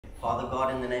Father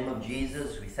God, in the name of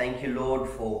Jesus, we thank you, Lord,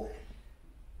 for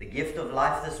the gift of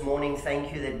life this morning.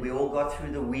 Thank you that we all got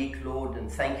through the week, Lord,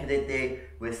 and thank you that there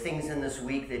were things in this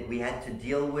week that we had to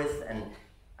deal with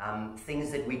and things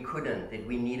that we couldn't, that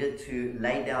we needed to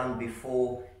lay down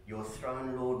before your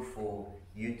throne, Lord, for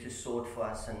you to sort for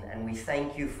us. And we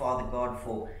thank you, Father God,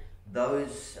 for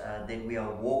those that we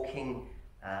are walking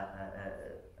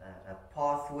a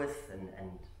path with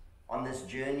and on this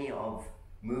journey of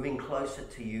moving closer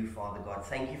to you, Father God.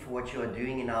 Thank you for what you are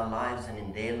doing in our lives and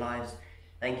in their lives.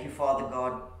 Thank you, Father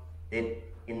God, that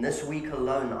in this week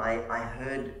alone, I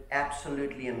heard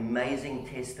absolutely amazing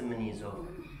testimonies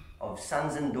of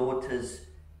sons and daughters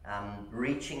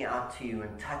reaching out to you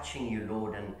and touching you,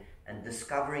 Lord, and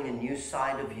discovering a new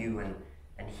side of you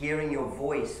and hearing your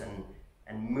voice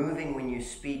and moving when you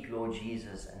speak, Lord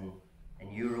Jesus,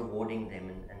 and you rewarding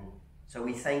them. And so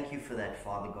we thank you for that,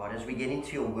 Father God. As we get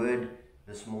into your word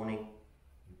this morning,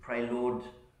 we pray, Lord,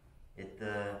 that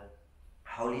the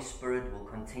Holy Spirit will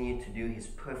continue to do his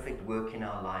perfect work in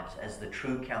our lives as the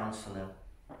true counselor,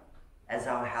 as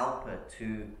our helper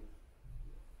to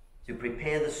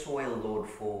prepare the soil, Lord,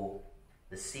 for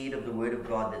the seed of the word of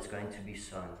God that's going to be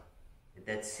sown.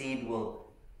 That seed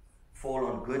will fall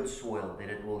on good soil, that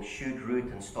it will shoot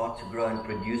root and start to grow and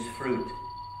produce fruit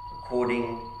according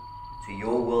to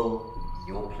your will,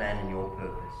 your plan, and your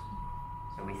purpose.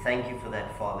 So we thank you for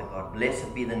that, Father God.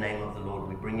 Blessed be the name of the Lord.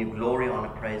 We bring you glory, honor,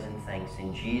 praise, and thanks.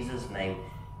 In Jesus' name,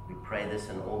 we pray this,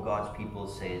 and all God's people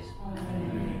says,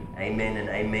 Amen. Amen and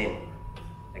amen.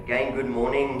 Again, good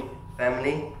morning,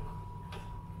 family.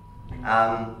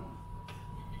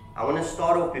 I want to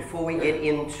start off before we get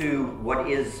into what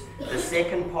is the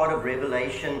second part of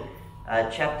Revelation,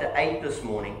 chapter 8 this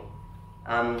morning.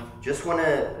 Just want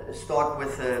to start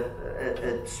with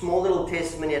a small little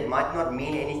testimony. It might not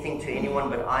mean anything to anyone,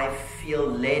 but I feel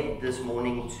led this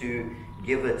morning to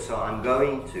give it, so I'm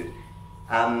going to.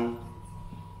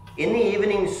 In the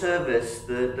evening service,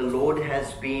 the Lord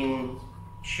has been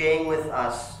sharing with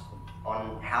us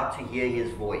on how to hear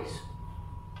his voice.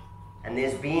 And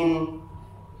there's been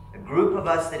a group of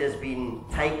us that has been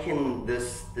taking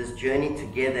this journey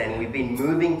together, and we've been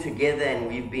moving together, and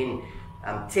we've been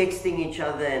texting each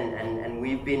other, and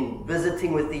we've been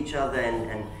visiting with each other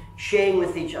and sharing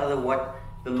with each other what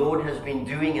the Lord has been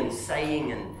doing and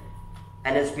saying,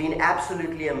 and it's been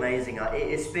absolutely amazing,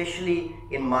 especially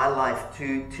in my life,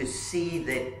 to see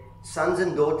that sons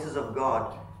and daughters of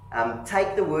God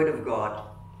take the word of God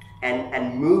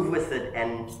and move with it,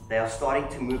 and they are starting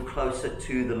to move closer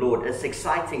to the Lord. It's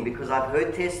exciting because I've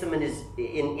heard testimonies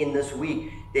in this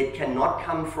week that cannot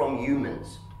come from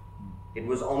humans. It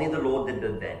was only the Lord that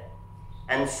did that.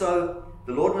 And so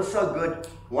the Lord was so good.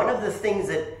 One of the things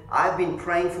that I've been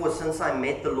praying for since I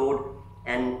met the Lord,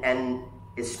 and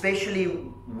especially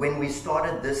when we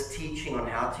started this teaching on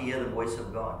how to hear the voice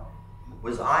of God,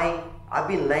 was I've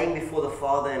been laying before the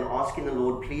Father and asking the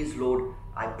Lord, please, Lord,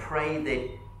 I pray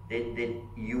that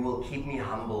you will keep me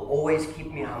humble, always keep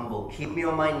me humble, keep me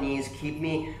on my knees, keep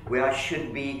me where I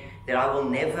should be, that I will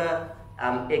never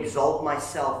exalt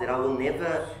myself, that I will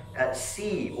never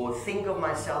see or think of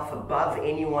myself above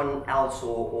anyone else,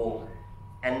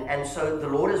 and so the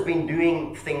Lord has been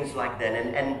doing things like that,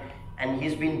 and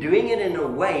he's been doing it in a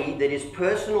way that is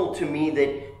personal to me,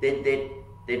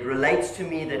 that relates to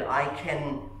me, that I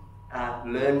can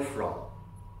learn from.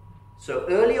 So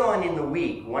early on in the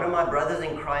week, one of my brothers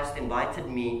in Christ invited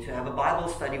me to have a Bible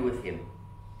study with him.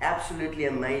 Absolutely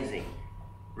amazing.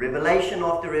 Revelation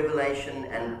after revelation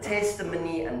and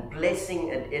testimony and blessing.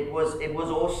 It was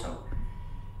awesome.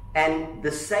 And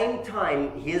the same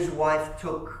time, his wife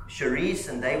took Charisse,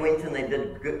 and they went and they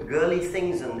did girly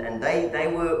things, and they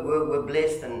were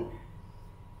blessed.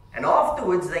 And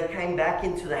afterwards, they came back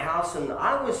into the house, and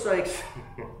I was so excited.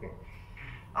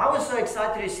 I was so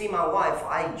excited to see my wife.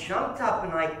 I jumped up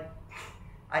and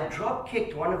I drop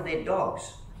kicked one of their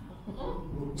dogs.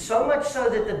 So much so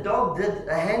that the dog did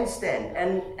a handstand,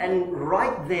 and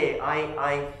right there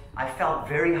I felt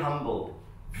very humbled,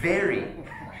 very,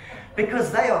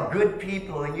 because they are good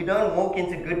people, and you don't walk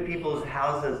into good people's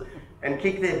houses and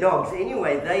kick their dogs.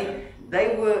 Anyway,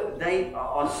 they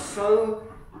are so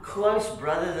close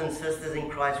brothers and sisters in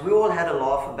Christ. We all had a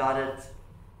laugh about it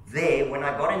there. When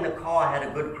I got in the car, I had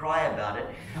a good cry about it.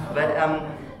 But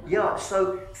yeah,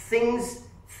 so things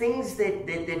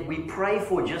that we pray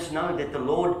for, just know that the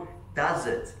Lord does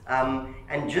it.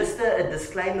 And just a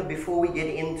disclaimer before we get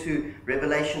into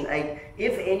Revelation 8,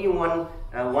 if anyone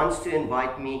wants to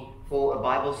invite me for a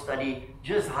Bible study,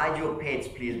 just hide your pets,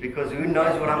 please, because who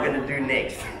knows what I'm going to do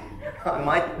next. I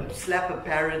might slap a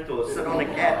parrot or sit on a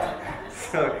cat.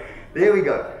 So there we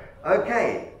go.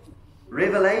 Okay,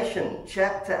 Revelation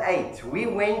chapter 8. We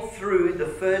went through the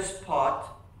first part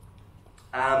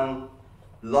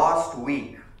last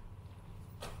week.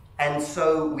 And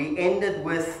so we ended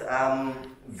with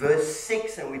verse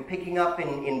 6, and we're picking up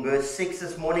in verse 6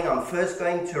 this morning. I'm first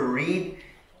going to read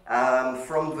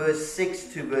from verse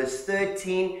 6 to verse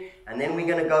 13, and then we're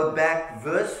going to go back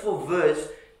verse for verse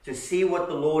to see what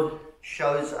the Lord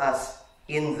shows us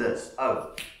in this.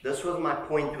 Oh, this was my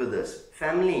point with this.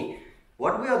 Family,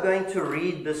 what we are going to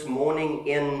read this morning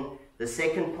in the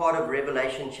second part of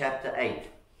Revelation chapter 8,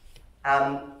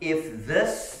 if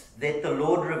this that the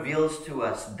Lord reveals to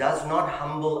us does not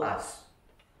humble us,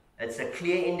 it's a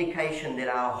clear indication that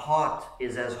our heart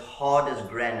is as hard as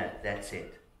granite. That's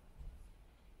it.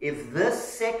 If this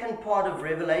second part of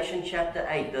Revelation chapter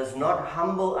 8 does not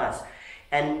humble us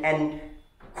and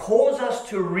cause us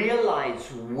to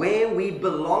realize where we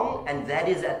belong, and that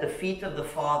is at the feet of the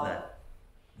Father,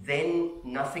 then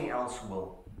nothing else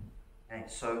will. Okay,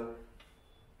 so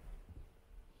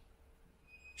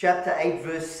chapter 8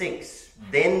 verse 6.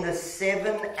 Then the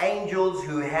 7 angels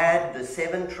who had the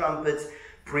 7 trumpets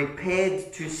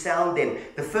prepared to sound them.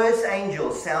 The first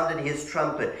angel sounded his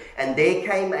trumpet, and there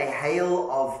came a hail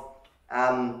of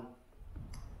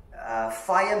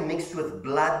fire mixed with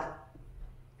blood,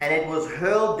 and it was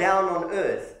hurled down on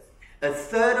earth. A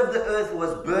third of the earth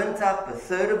was burnt up, a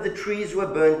third of the trees were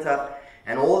burnt up,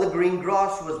 and all the green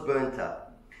grass was burnt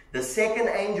up. The second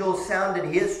angel sounded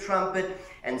his trumpet,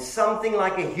 and something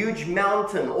like a huge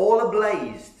mountain, all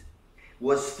ablaze,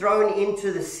 was thrown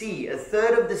into the sea. A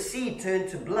third of the sea turned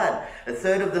to blood. A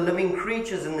third of the living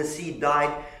creatures in the sea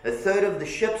died. A third of the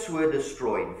ships were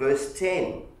destroyed. Verse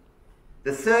 10.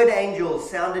 The third angel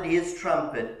sounded his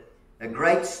trumpet. A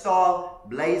great star,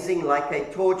 blazing like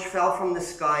a torch, fell from the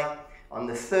sky on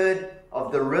the third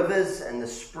of the rivers and the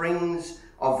springs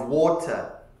of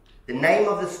water. The name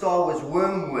of the star was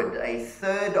Wormwood. A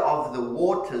third of the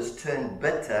waters turned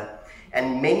bitter,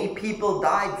 and many people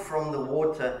died from the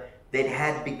water that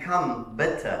had become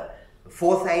bitter. The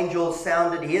fourth angel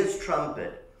sounded his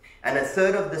trumpet, and a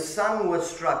third of the sun was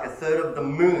struck, a third of the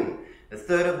moon, a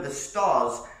third of the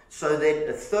stars, so that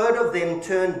a third of them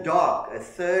turned dark, a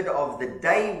third of the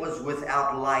day was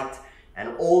without light,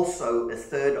 and also a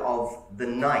third of the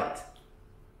night.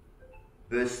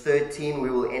 Verse 13, we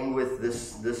will end with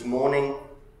this morning.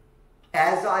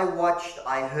 As I watched,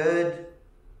 I heard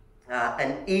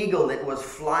an eagle that was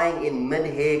flying in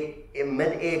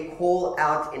mid-air call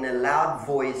out in a loud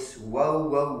voice, "Woe,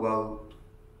 woe, woe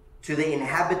to the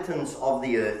inhabitants of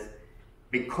the earth,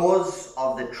 because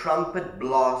of the trumpet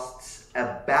blasts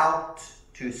about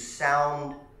to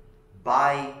sound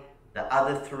by the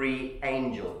other 3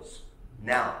 angels."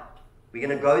 Now, we're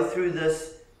going to go through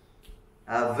this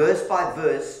verse by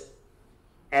verse.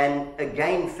 And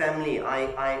again, family,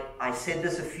 I said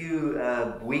this a few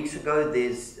weeks ago.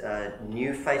 There's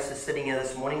new faces sitting here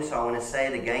this morning, so I want to say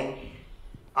it again.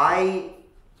 I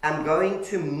am going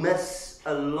to miss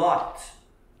a lot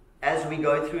as we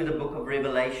go through the book of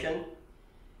Revelation,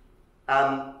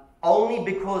 only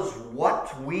because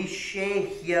what we share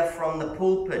here from the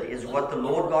pulpit is what the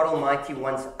Lord God Almighty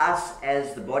wants us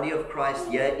as the body of Christ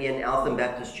here in Eltham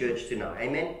Baptist Church to know.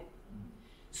 Amen?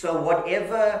 So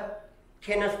whatever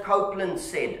Kenneth Copeland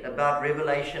said about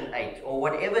Revelation 8, or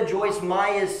whatever Joyce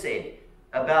Myers said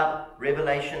about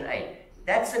Revelation 8,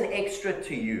 that's an extra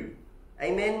to you.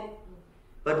 Amen?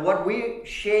 But what we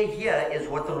share here is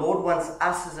what the Lord wants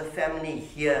us as a family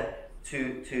here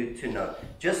to know.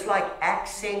 Just like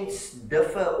accents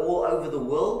differ all over the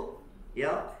world,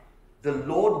 yeah, the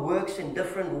Lord works in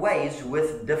different ways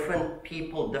with different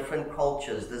people, different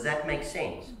cultures. Does that make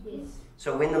sense? Yes.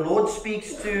 So when the Lord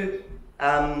speaks to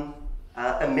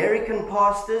American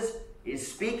pastors, He's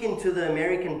speaking to the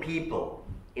American people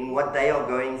in what they are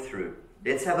going through.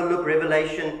 Let's have a look.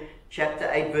 Revelation chapter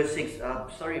 8 verse 6.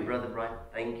 Sorry, Brother Brian.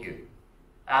 Thank you.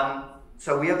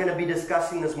 So we are going to be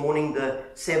discussing this morning the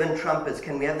 7 trumpets.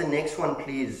 Can we have the next one,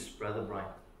 please, Brother Brian?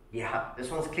 Yeah,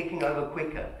 this one's clicking over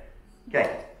quicker.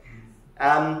 Okay.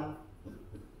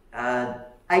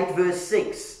 8 verse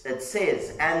 6, it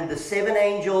says, "And the 7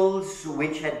 angels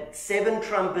which had 7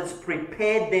 trumpets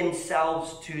prepared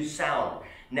themselves to sound."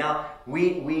 Now,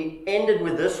 we ended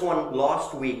with this one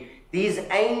last week. These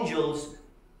angels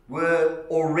were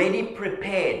already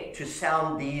prepared to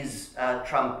sound these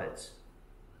trumpets.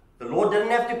 The Lord didn't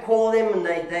have to call them, and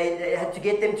they had to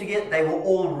get them together. They were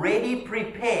already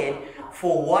prepared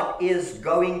for what is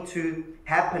going to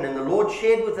happen. And the Lord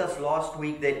shared with us last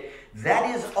week that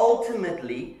is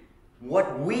ultimately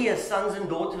what we as sons and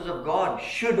daughters of God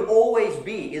should always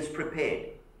be, is prepared.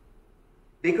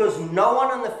 Because no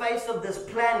one on the face of this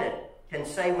planet can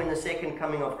say when the second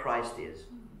coming of Christ is.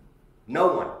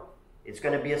 No one. It's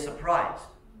going to be a surprise.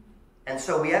 And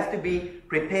so we have to be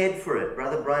prepared for it.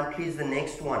 Brother Brian, please, the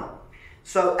next one.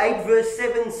 So 8 verse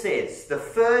 7 says, the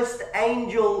first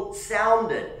angel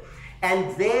sounded,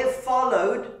 and there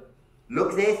followed,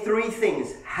 look there, 3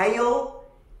 things: hail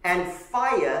and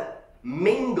fire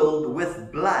mingled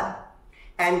with blood,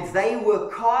 and they were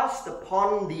cast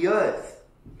upon the earth.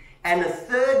 And a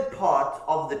third part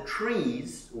of the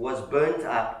trees was burnt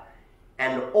up,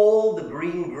 and all the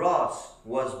green grass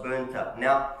was burnt up.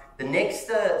 Now, the next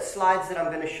slides that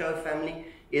I'm going to show, family,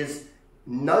 is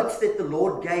notes that the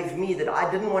Lord gave me that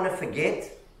I didn't want to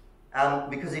forget.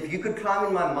 Because if you could climb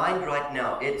in my mind right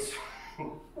now, it's...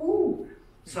 ooh.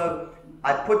 So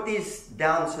I put these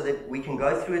down so that we can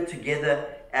go through it together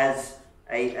as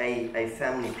a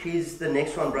family. Please, the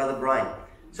next one, Brother Brian.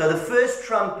 So the first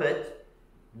trumpet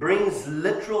brings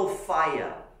literal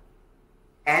fire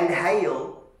and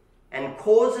hail and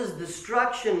causes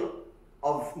destruction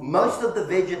of most of the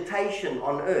vegetation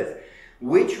on earth,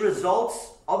 which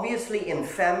results obviously in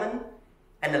famine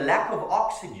and a lack of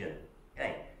oxygen.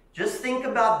 Okay. Just think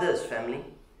about this, family.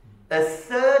 A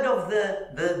third of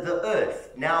the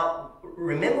earth. Now,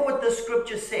 remember what the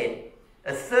scripture said.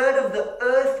 A third of the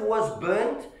earth was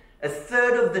burnt, a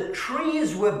third of the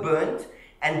trees were burnt,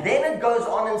 and then it goes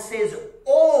on and says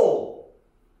all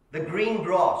the green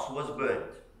grass was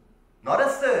burnt. Not a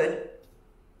third,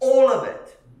 all of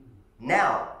it.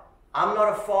 Now, I'm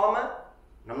not a farmer,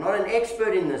 and I'm not an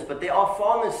expert in this, but there are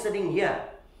farmers sitting here.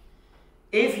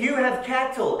 If you have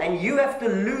cattle and you have to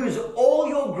lose all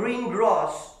your green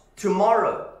grass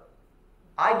tomorrow,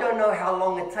 I don't know how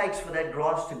long it takes for that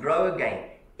grass to grow again,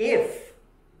 if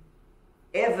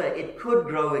ever it could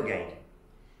grow again.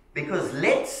 Because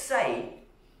let's say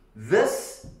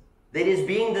this that is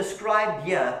being described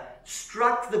here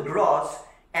struck the grass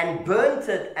and burnt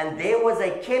it, and there was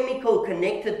a chemical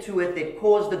connected to it that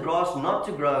caused the grass not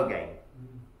to grow again.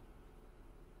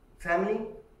 Family,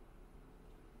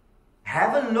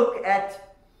 have a look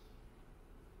at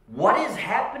what is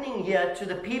happening here to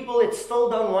the people that still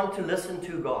don't want to listen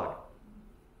to God.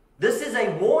 This is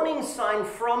a warning sign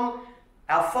from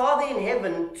our Father in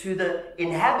heaven to the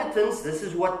inhabitants. This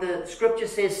is what the scripture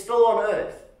says, still on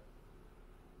earth.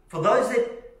 For those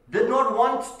that did not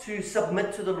want to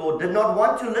submit to the Lord, did not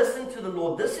want to listen to the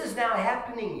Lord, this is now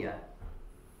happening here.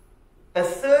 A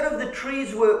third of the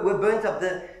trees were burnt up.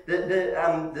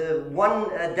 The one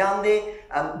down there,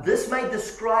 this may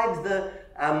describe the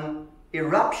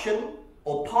eruption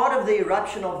or part of the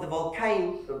eruption of the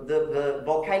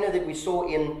volcano that we saw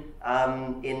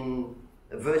in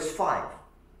verse 5.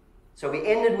 So we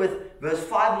ended with verse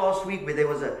 5 last week, where there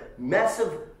was a massive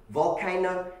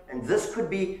volcano, and this could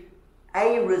be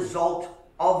a result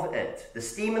of it. The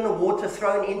steam and the water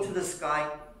thrown into the sky.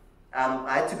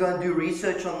 I had to go and do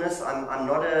research on this. I'm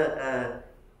not an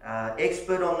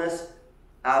expert on this.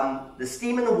 The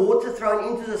steam and the water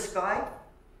thrown into the sky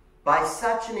by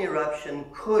such an eruption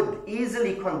could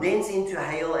easily condense into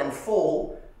hail and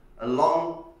fall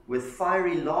along with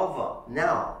fiery lava.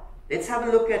 Now, let's have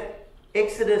a look at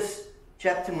Exodus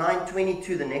chapter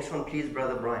 9:22. The next one, please,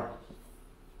 Brother Brian.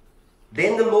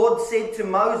 Then the Lord said to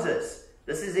Moses,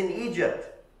 this is in Egypt,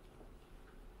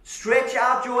 stretch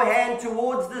out your hand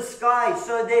towards the sky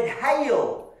so that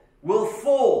hail will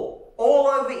fall all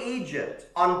over Egypt,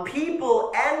 on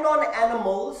people and on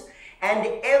animals, and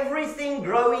everything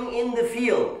growing in the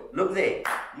field. Look there,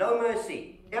 no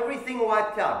mercy. Everything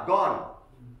wiped out, gone.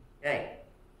 Okay.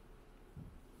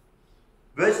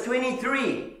 Verse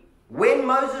 23, when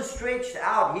Moses stretched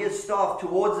out his staff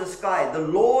towards the sky, the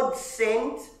Lord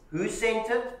sent, who sent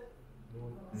it?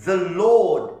 The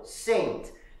Lord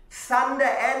sent thunder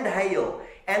and hail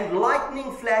and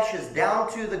lightning flashes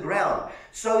down to the ground.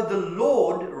 So the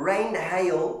Lord rained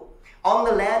hail on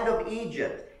the land of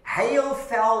Egypt. Hail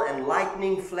fell and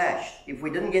lightning flashed. If we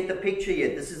didn't get the picture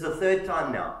yet, this is the third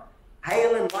time now.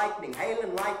 Hail and lightning,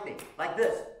 like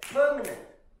this, permanent.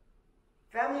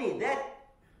 Family,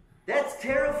 that's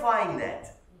terrifying,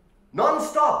 that.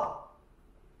 Non-stop.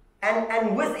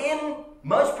 And within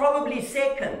most probably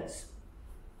seconds.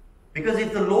 Because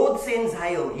if the Lord sends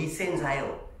hail, He sends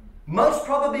hail. Most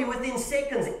probably within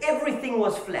seconds, everything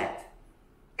was flat.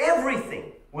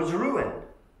 Everything was ruined.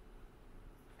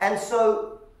 And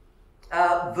so,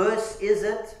 verse, is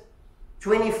it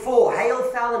 24, hail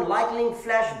fell and lightning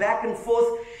flashed back and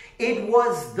forth. It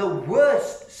was the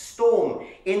worst storm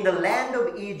in the land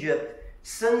of Egypt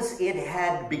since it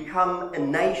had become a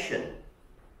nation.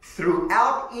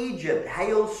 Throughout Egypt,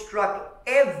 hail struck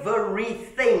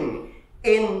everything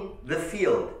in the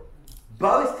field,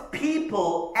 both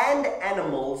people and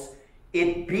animals,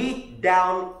 it beat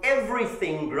down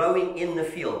everything growing in the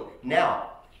field.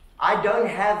 Now, I don't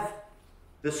have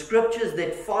the scriptures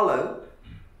that follow,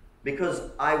 because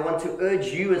I want to urge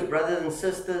you as brothers and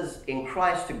sisters in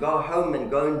Christ to go home and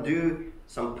go and do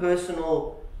some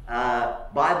personal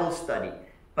Bible study.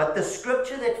 But the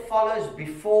scripture that follows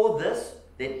before this,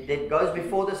 that goes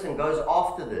before this and goes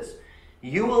after this,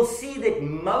 you will see that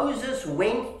Moses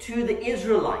went to the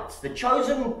Israelites, the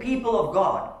chosen people of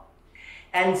God,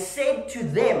 and said to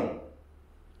them,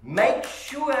 make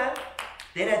sure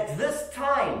that at this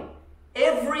time,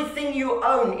 everything you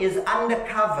own is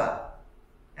undercover.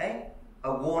 Okay?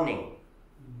 A warning.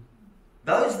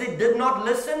 Those that did not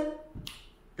listen,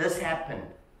 this happened.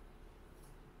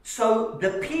 So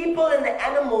the people and the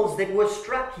animals that were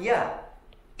struck here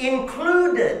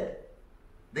included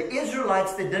the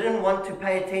Israelites that didn't want to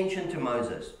pay attention to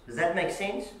Moses. Does that make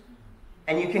sense?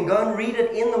 And you can go and read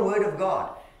it in the Word of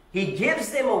God. He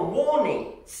gives them a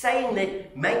warning saying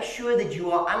that make sure that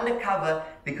you are undercover,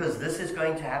 because this is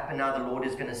going to happen now. The Lord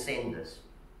is going to send this.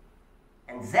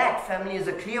 And that, family, is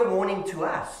a clear warning to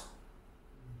us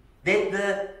that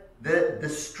the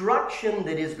destruction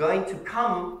that is going to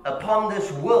come upon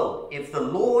this world, if the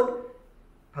Lord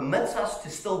permits us to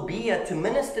still be here to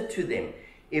minister to them,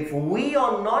 if we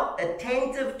are not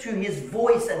attentive to His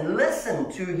voice and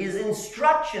listen to His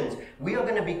instructions, we are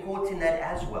going to be caught in that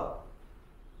as well.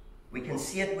 We can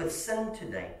see it with sin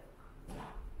today.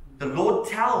 The Lord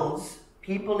tells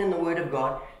people in the Word of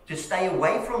God to stay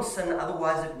away from sin,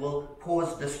 otherwise it will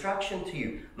cause destruction to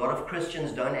you. A lot of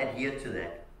Christians don't adhere to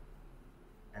that.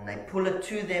 And they pull it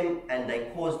to them and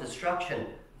they cause destruction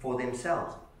for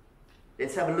themselves.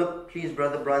 Let's have a look, please,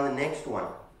 Brother Brian, the next one.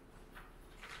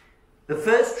 The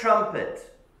first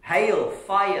trumpet, hail,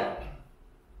 fire,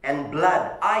 and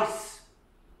blood, ice,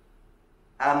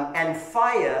 and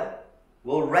fire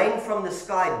will rain from the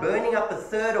sky, burning up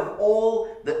 1/3 of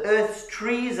all the earth's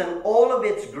trees and all of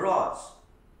its grass.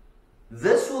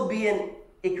 This will be an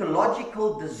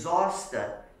ecological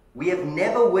disaster we have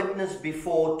never witnessed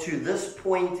before to this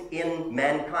point in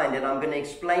mankind, and I'm going to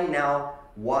explain now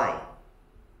why.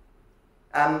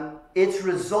 Its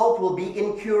result will be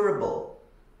incurable.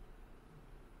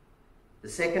 The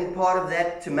second part of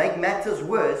that, to make matters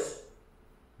worse,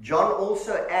 John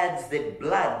also adds that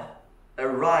blood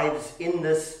arrives in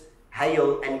this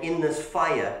hail and in this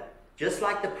fire, just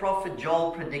like the prophet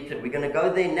Joel predicted. We're going to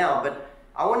go there now, but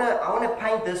I want to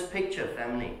paint this picture,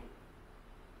 family.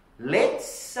 Let's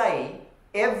say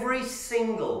every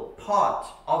single part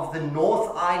of the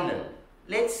North Island,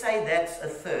 let's say that's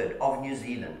 1/3 of New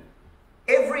Zealand.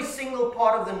 Every single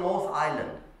part of the North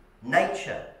Island,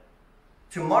 nature,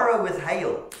 tomorrow with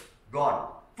hail, gone,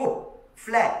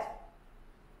 flat.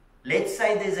 Let's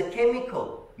say there's a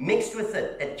chemical mixed with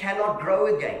it, it cannot grow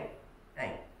again.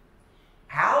 Hey,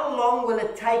 how long will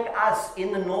it take us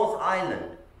in the North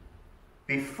Island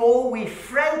before we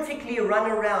frantically run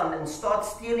around and start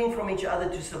stealing from each other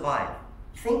to survive?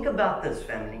 Think about this,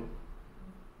 family.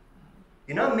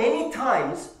 You know, many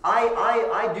times,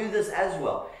 I do this as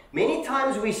well. Many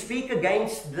times we speak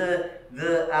against the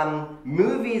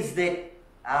movies that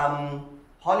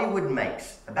Hollywood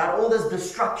makes about all this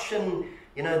destruction.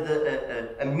 You know,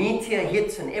 a meteor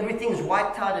hits and everything's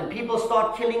wiped out and people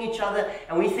start killing each other,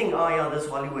 and we think, oh yeah, this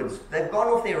Hollywood's, they've gone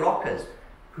off their rockers.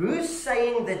 Who's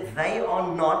saying that they are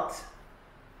not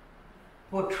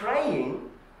portraying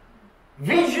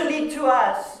visually to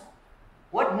us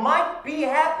what might be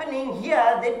happening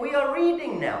here that we are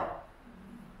reading now?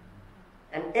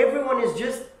 And everyone is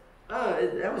just, oh,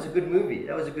 that was a good movie.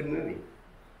 That was a good movie.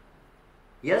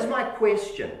 Here's my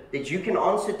question that you can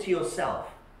answer to yourself.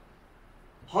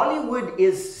 Hollywood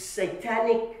is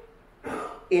satanic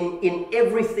in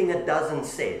everything it does and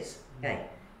says. Okay.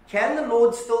 Can the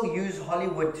Lord still use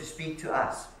Hollywood to speak to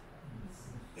us?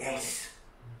 Yes.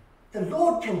 The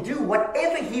Lord can do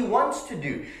whatever He wants to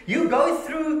do. You go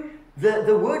through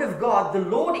the Word of God, the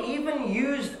Lord even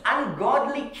used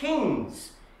ungodly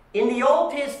kings in the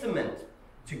Old Testament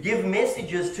to give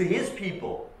messages to His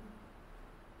people.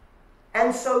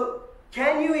 And so,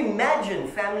 can you imagine,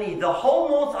 family, the whole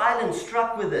North Island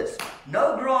struck with this?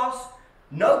 No grass,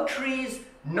 no trees,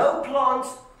 no plants,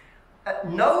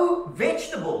 no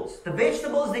vegetables. The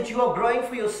vegetables that you are growing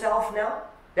for yourself now,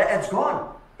 that's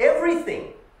gone.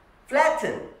 Everything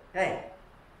flattened. Hey,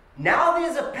 now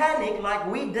there's a panic like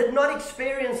we did not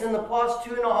experience in the past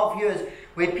 2.5 years,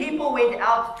 where people went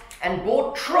out and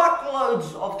bought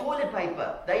truckloads of toilet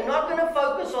paper. They're not going to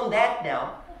focus on that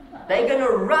now. They're going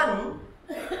to run,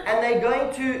 and they're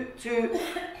going to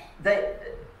the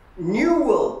New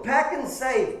World, Pack and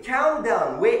Save,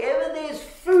 Countdown, wherever there's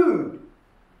food.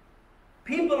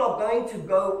 People are going to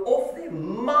go off their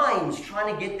minds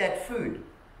trying to get that food.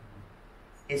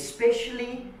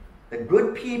 Especially the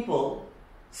good people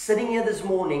sitting here this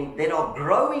morning that are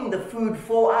growing the food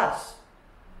for us.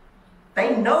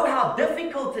 They know how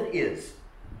difficult it is.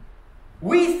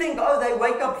 We think, oh, they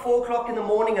wake up 4 o'clock in the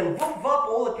morning and whoop, whoop,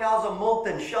 all the cows are milked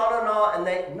and sha-na-na, and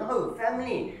they, no,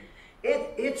 family,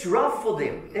 it's rough for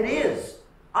them. It is.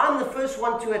 I'm the first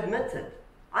one to admit it.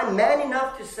 I'm man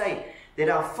enough to say that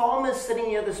our farmers sitting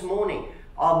here this morning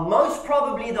are most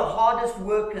probably the hardest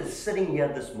workers sitting here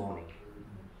this morning.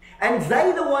 And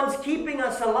they're the ones keeping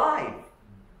us alive.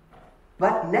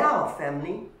 But now,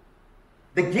 family,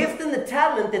 the gift and the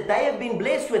talent that they have been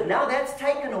blessed with, now that's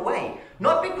taken away.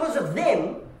 Not because of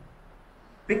them,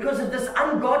 because of this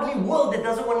ungodly world that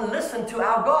doesn't want to listen to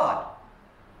our God.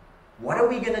 What are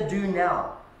we going to do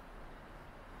now?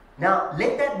 Now,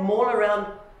 let that maul around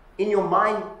in your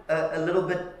mind a little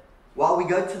bit while we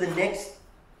go to the next.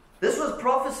 This was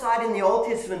prophesied in the Old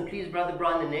Testament. Please, Brother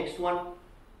Brian, the next one.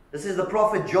 This is the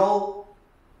prophet Joel.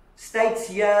 States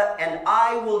here, and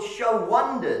I will show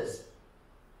wonders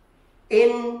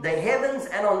in the heavens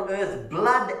and on earth,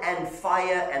 blood and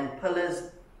fire and pillars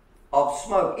of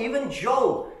smoke. Even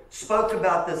Joel spoke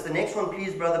about this. The next one,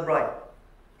 please, Brother Bright.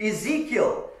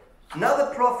 Ezekiel,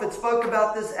 another prophet, spoke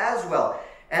about this as well.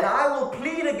 And I will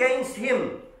plead against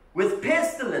him with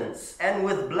pestilence and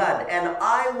with blood, and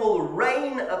I will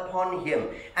rain upon him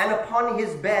and upon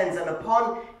his bands and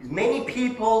upon many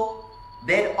people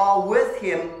that are with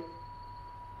him,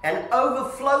 and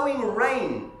overflowing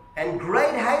rain and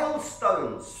great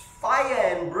hailstones, fire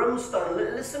and brimstone.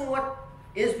 Listen what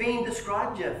is being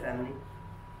described here, family.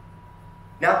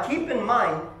 Now keep in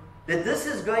mind that this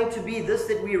is going to be this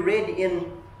that we read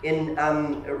in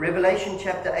Revelation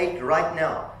chapter 8 right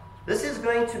now. This is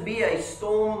going to be a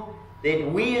storm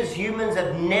that we as humans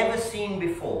have never seen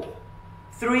before.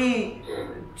 3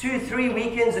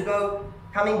 weekends ago,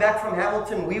 coming back from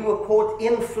Hamilton, we were caught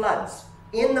in floods.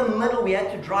 In the middle, we had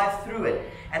to drive through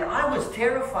it. And I was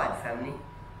terrified, family.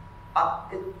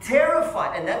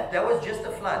 Terrified. And that was just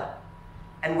a flood.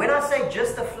 And when I say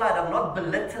just a flood, I'm not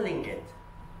belittling it.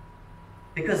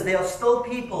 Because there are still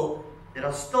people that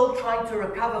are still trying to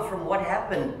recover from what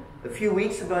happened a few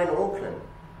weeks ago in Auckland.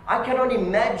 I cannot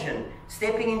imagine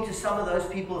stepping into some of those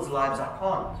people's lives. I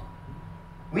can't.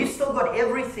 We've still got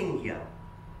everything here.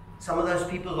 Some of those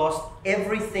people lost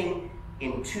everything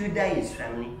in 2 days,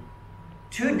 family.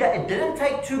 2 days. It didn't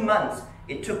take 2 months.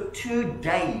 It took 2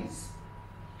 days.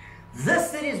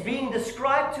 This that is being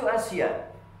described to us here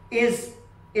is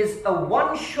a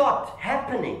one-shot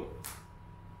happening.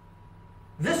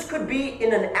 This could be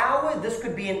in an hour. This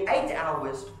could be in 8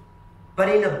 hours. But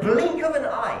in a blink of an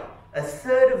eye, a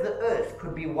third of the earth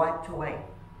could be wiped away.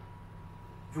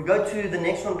 If we go to the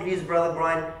next one, please, Brother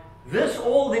Brian. This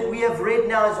all that we have read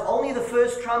now is only the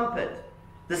first trumpet.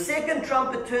 The second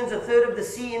trumpet turns a third of the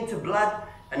sea into blood,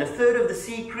 and a third of the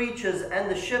sea creatures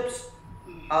and the ships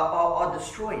are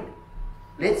destroyed.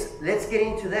 Let's get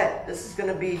into that. This is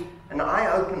going to be an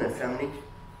eye-opener, family.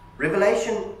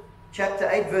 Revelation chapter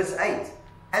 8, verse 8.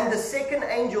 And the second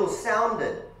angel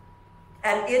sounded,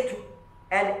 and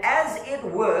as it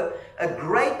were, a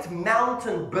great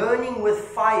mountain burning with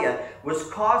fire was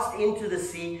cast into the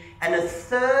sea, and a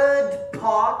third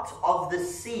part of the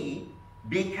sea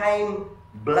became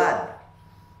blood.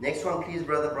 Next one, please,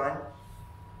 Brother Brian.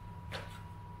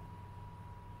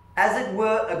 As it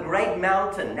were, a great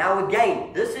mountain. Now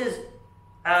again, this is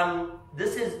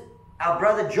our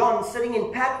brother John sitting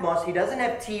in Patmos. He doesn't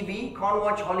have TV, can't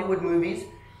watch Hollywood movies,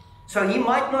 so he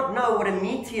might not know what a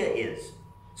meteor is.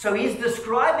 So he's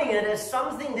describing it as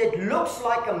something that looks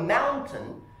like a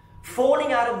mountain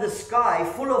falling out of the sky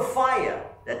full of fire.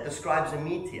 That describes a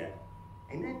meteor.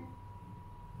 Amen?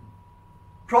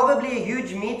 Probably a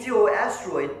huge meteor or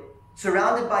asteroid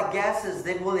surrounded by gases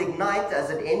that will ignite as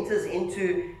it enters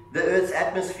into the Earth's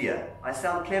atmosphere. I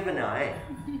sound clever now, eh?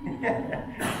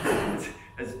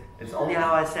 It's only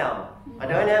how I sound. I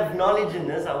don't have knowledge in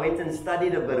this. I went and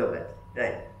studied a bit of it.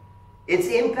 Okay. Its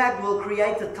impact will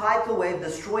create a tidal wave,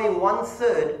 destroying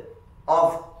 1/3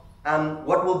 of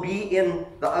what will be in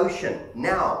the ocean.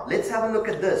 Now, let's have a look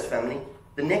at this, family.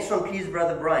 The next one, please,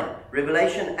 Brother Brian.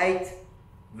 Revelation 8,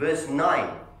 verse 9.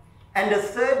 And a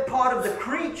third part of the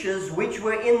creatures which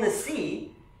were in the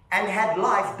sea and had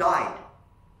life died.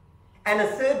 And a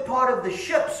third part of the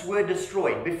ships were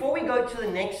destroyed. Before we go to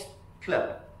the next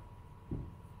clip,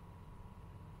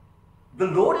 the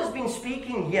Lord has been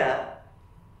speaking here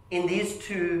in these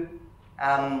two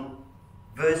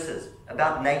verses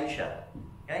about nature.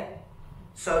 Okay?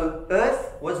 So earth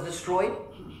was destroyed,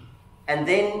 and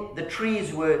then the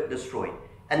trees were destroyed.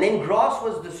 And then grass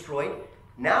was destroyed.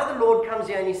 Now the Lord comes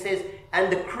here and he says,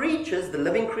 and the creatures, the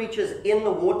living creatures in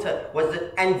the water,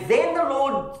 and then the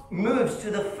Lord moves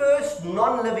to the first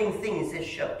non-living thing. He says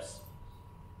ships.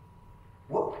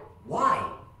 What? Why?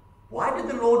 Why did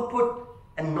the Lord put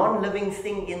a non-living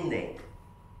thing in there?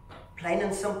 Plain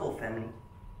and simple, family.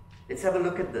 Let's have a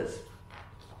look at this.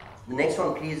 The next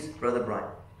one, please, Brother Brian.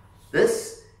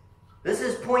 This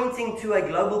is pointing to a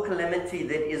global calamity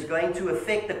that is going to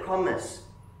affect the commerce.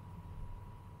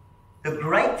 The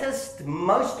greatest,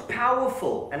 most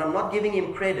powerful, and I'm not giving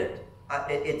him credit,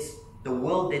 it's the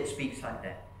world that speaks like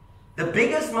that. The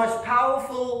biggest, most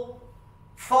powerful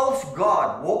false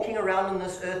god walking around on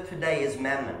this earth today is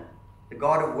Mammon, the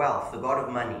god of wealth, the god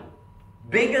of money.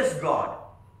 Biggest god.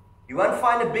 You won't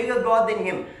find a bigger god than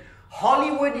him.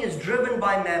 Hollywood is driven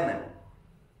by Mammon.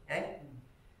 Okay?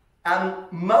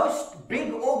 Most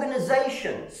big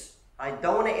organizations, I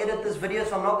don't want to edit this video,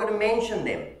 so I'm not going to mention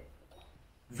them.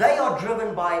 They are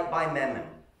driven by Mammon.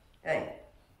 Okay?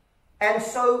 And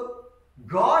so,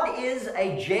 God is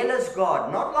a jealous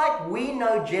God. Not like we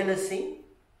know jealousy.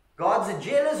 God's a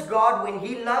jealous God. When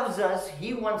he loves us,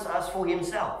 he wants us for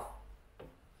himself.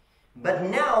 But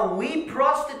now we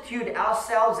prostitute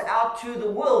ourselves out to the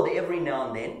world every now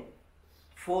and then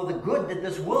for the good that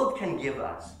this world can give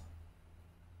us.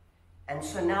 And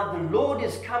so now the Lord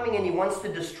is coming and he wants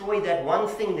to destroy that one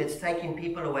thing that's taking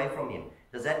people away from him.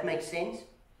 Does that make sense?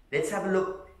 Let's have a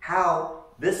look how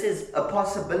this is a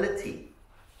possibility.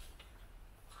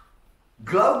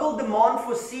 Global demand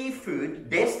for seafood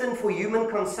destined for human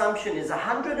consumption is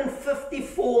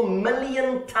 154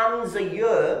 million tons a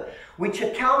year, which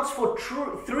accounts for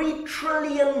 $3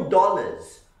 trillion.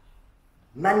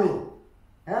 Money.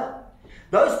 Huh?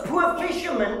 Those poor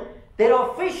fishermen that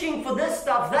are fishing for this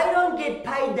stuff, they don't get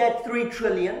paid that 3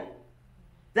 trillion.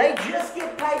 They just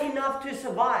get paid enough to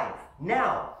survive.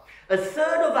 Now, a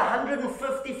third of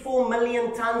 154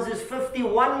 million tons is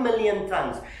 51 million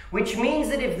tons, which means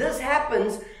that if this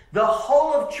happens, the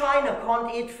whole of China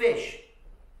can't eat fish.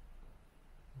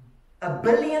 1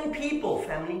 billion people,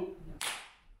 family,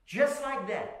 just like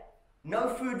that. No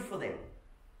food for them.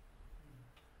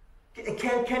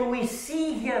 Can we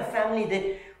see here, family,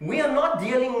 that we are not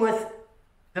dealing with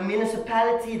the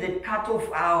municipality that cut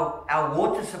off our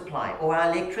water supply or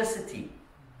our electricity?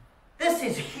 This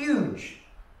is huge.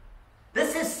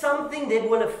 This is something that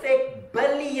will affect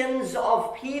billions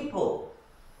of people.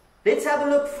 Let's have a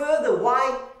look further.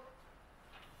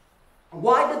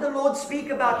 Why did the Lord speak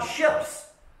about ships?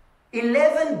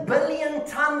 11 billion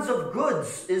tons of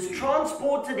goods is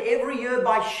transported every year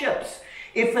by ships.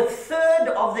 If a third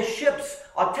of the ships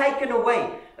are taken away,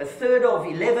 a third of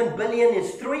 11 billion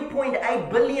is 3.8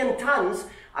 billion tons.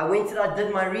 I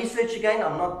did my research again.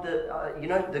 I'm not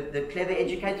the clever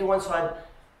educated one,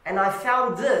 and I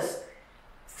found this.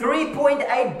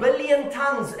 3.8 billion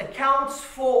tons accounts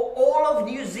for all of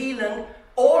New Zealand,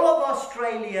 all of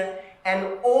Australia,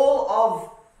 and all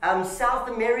of South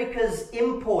America's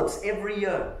imports every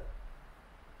year.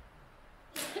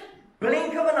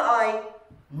 Blink of an eye,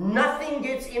 nothing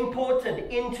gets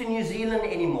imported into New Zealand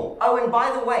anymore. Oh, and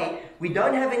by the way, we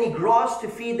don't have any grass to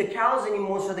feed the cows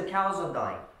anymore, so the cows are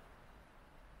dying.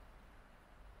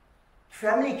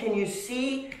 Family, can you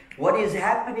see what is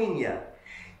happening here?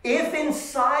 If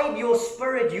inside your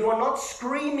spirit you are not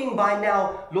screaming by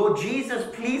now, Lord Jesus,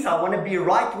 please, I want to be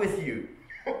right with you,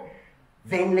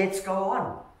 then let's go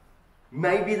on.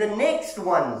 Maybe the next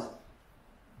ones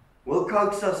will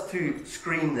coax us to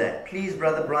scream that. Please,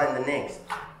 Brother Brian, the next.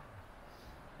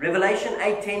 Revelation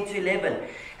 8:10-11.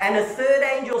 And a third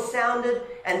angel sounded,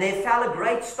 and there fell a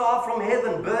great star from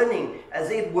heaven, burning as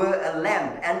it were a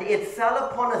lamp. And it fell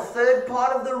upon a third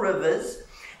part of the rivers,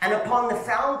 and upon the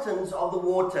fountains of the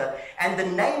water. And the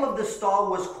name of the star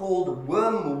was called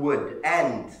Wormwood.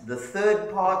 And the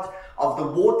third part of the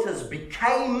waters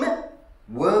became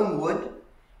wormwood,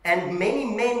 and many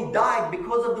men died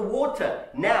because of the water.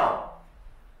 Now,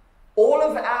 all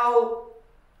of our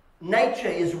nature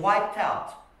is wiped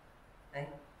out. Okay?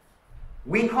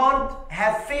 We can't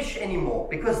have fish anymore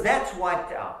because that's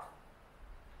wiped out.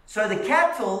 So the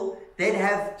cattle that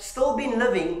have still been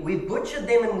living, we've butchered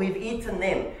them and we've eaten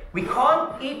them. We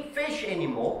can't eat fish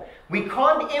anymore. We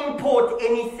can't import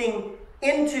anything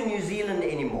into New Zealand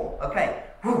anymore. Okay.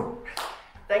 Whew.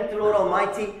 Thank the Lord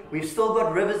Almighty. We've still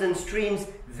got rivers and streams.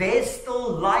 There's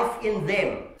still life in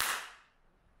them.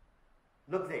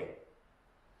 Look there.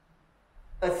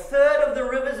 A third of the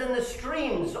rivers and the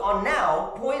streams are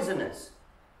now poisonous.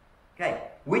 Okay.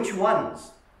 Which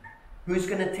ones? Who's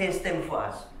going to test them for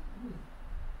us?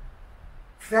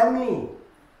 Family.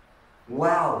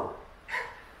 Wow.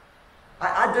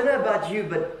 I don't know about you,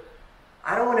 but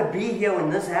I don't want to be here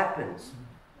when this happens.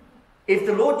 If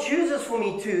the Lord chooses for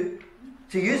me to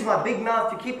use my big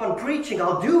mouth to keep on preaching,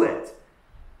 I'll do it.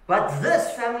 But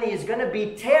this, family, is going to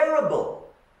be terrible.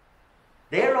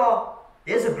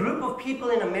 There's a group of people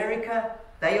in America,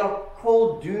 they are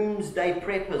called doomsday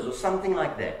preppers or something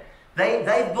like that.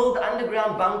 They've built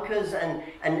underground bunkers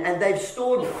and they've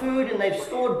stored food and they've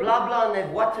stored blah blah and they've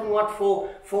what and what for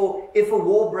if a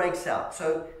war breaks out.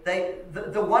 So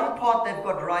the one part they've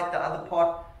got right, the other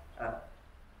part.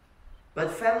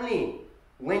 But family,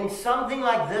 when something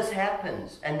like this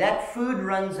happens and that food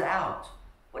runs out,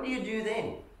 what do you do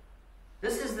then?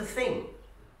 This is the thing.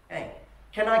 Hey,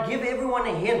 can I give everyone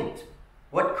a hint?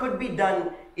 What could be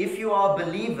done if you are a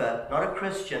believer, not a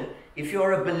Christian? If you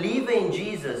are a believer in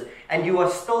Jesus and you are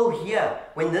still here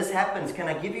when this happens, can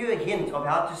I give you a hint of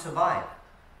how to survive?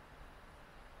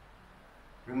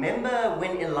 Remember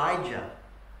when Elijah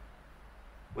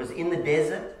was in the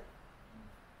desert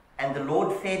and the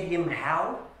Lord fed him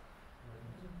how?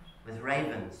 With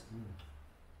ravens.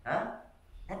 Huh?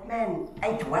 That man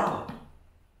ate well.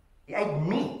 He ate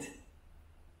meat.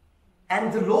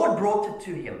 And the Lord brought it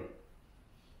to him.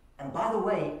 And by the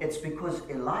way, it's because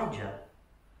Elijah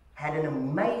had an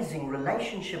amazing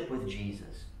relationship with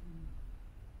Jesus.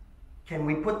 Can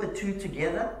we put the two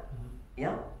together?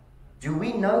 Yeah. Do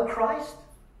we know Christ?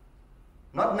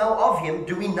 Not know of him,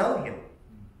 do we know him?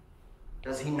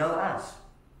 Does he know us?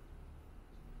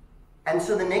 And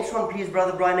so the next one, please,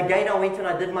 Brother Brian. Again, I went and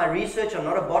I did my research. I'm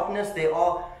not a botanist. There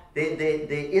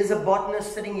is a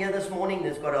botanist sitting here this morning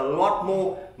that's got a lot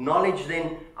more knowledge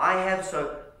than I have.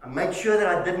 So I made sure that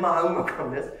I did my homework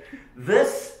on this.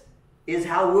 This is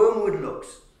how wormwood looks.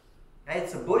 Okay,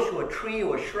 it's a bush or a tree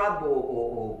or a shrub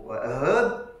or a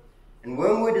herb. And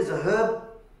wormwood is a herb.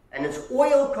 And its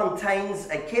oil contains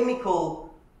a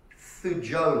chemical,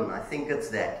 thujone, I think it's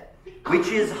that, which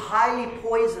is highly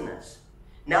poisonous.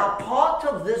 Now, part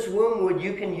of this wormwood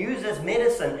you can use as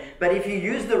medicine, but if you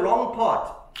use the wrong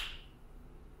part,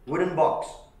 wooden box,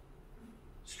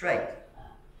 straight.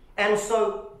 And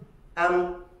so,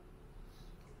 the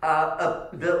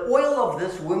oil of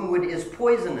this wormwood is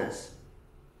poisonous,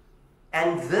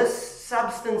 and this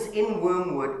substance in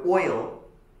wormwood oil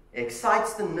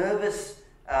excites the nervous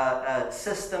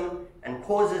system and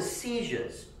causes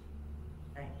seizures.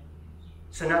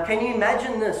 So now can you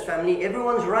imagine this, family?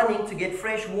 Everyone's running to get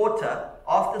fresh water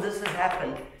after this has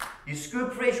happened. You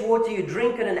scoop fresh water, you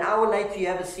drink it, an hour later you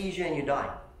have a seizure and you die.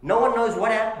 No one knows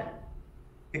what happened.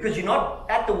 Because you're not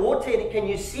at the water. Can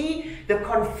you see the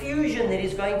confusion that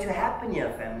is going to happen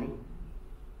here, family?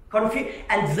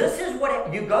 And this is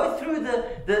what you go through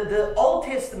the Old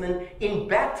Testament in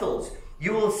battles.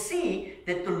 You will see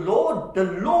that the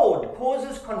Lord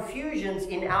causes confusion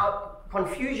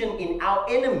in our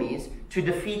enemies to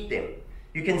defeat them.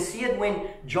 You can see it when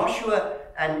Joshua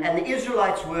and the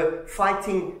Israelites were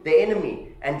fighting the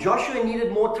enemy. And Joshua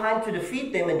needed more time to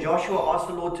defeat them, and Joshua asked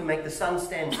the Lord to make the sun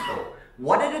stand still.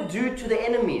 What did it do to the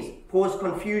enemies? Cause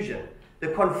confusion. The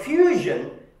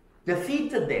confusion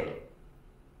defeated them.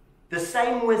 The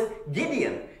same with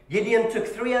Gideon. Gideon took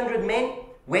 300 men,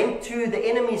 went to the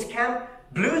enemy's camp,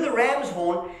 blew the ram's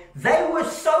horn. They were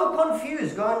so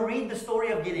confused. Go and read the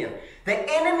story of Gideon. The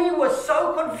enemy was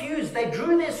so confused, they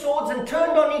drew their swords and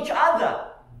turned on each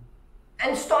other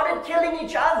and started killing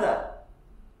each other.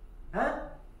 Huh?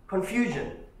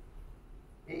 Confusion.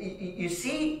 You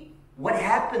see what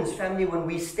happens, family, when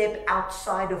we step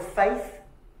outside of faith?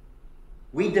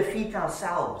 We defeat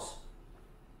ourselves.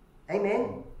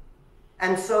 Amen.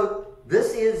 And so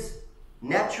this is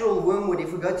natural wormwood.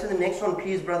 If we go to the next one,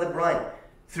 please, Brother Brian.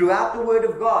 Throughout the Word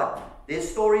of God, there's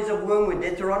stories of wormwood.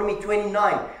 Deuteronomy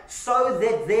 29. So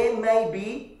that there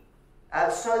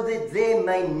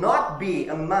may not be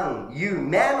among you,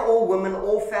 man or woman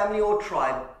or family or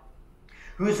tribe,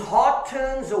 whose heart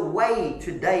turns away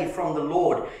today from the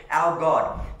Lord our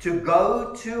God, to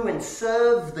go to and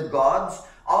serve the gods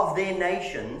of their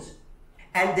nations,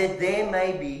 and that there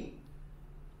may be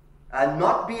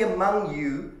not be among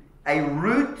you a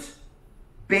root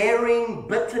bearing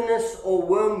bitterness or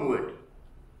wormwood.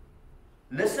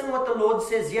 Listen what the Lord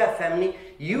says here, family.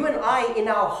 You and I, in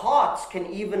our hearts, can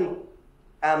even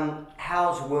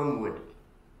house wormwood.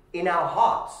 In our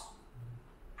hearts.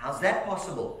 How's that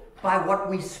possible? By what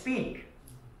we speak.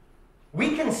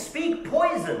 We can speak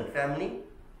poison, family.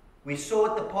 We saw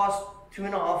it the past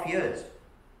 2.5 years.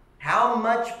 How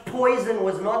much poison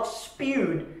was not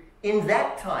spewed in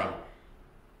that time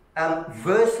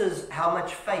versus how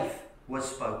much faith was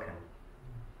spoken.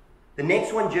 The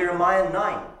next one, Jeremiah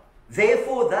 9.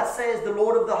 Therefore, thus says the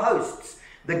Lord of the hosts,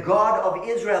 the God of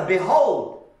Israel,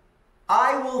 behold,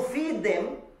 I will feed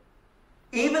them,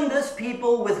 even this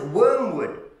people, with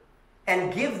wormwood,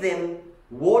 and give them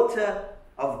water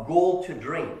of gall to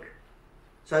drink.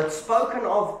 So it's spoken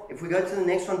of, if we go to the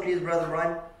next one, please, Brother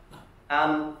Brian.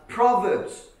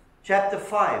 Proverbs chapter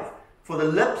 5. For the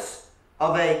lips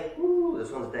of a,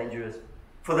 this one's dangerous.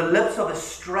 For the lips of a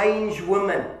strange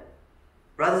woman.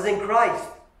 Brothers in Christ,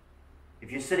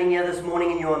 if you're sitting here this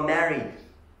morning and you are married,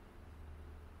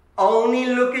 only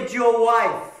look at your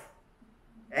wife.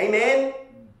 Amen?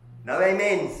 No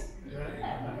amens.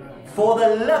 For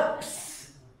the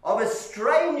lips of a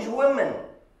strange woman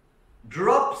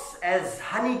drops as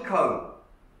honeycomb,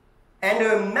 and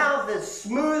her mouth as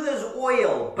smooth as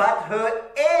oil, but her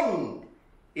end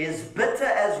is bitter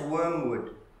as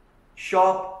wormwood,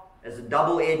 sharp as a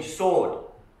double-edged sword.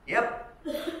 Yep,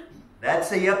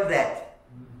 that's a yep that.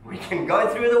 We can go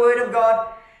through the Word of God,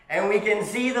 and we can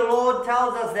see the Lord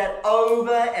tells us that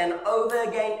over and over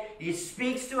again. He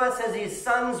speaks to us as His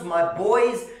sons, my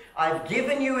boys, I've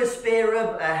given you a spare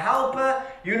rib, a helper.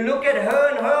 You look at her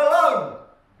and her alone.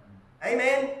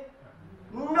 Amen.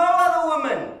 No other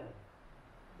woman.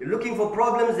 You're looking for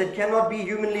problems that cannot be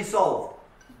humanly solved.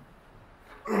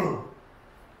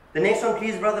 The next one,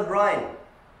 please, Brother Brian.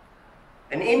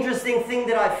 An interesting thing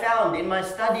that I found in my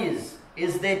studies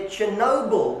is that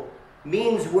Chernobyl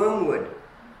means wormwood.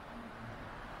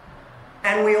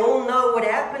 And we all know what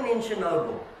happened in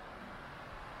Chernobyl.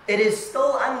 It is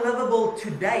still unlivable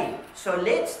today. So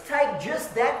let's take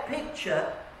just that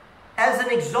picture as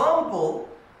an example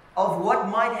of what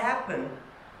might happen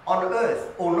on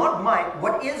earth, or not might,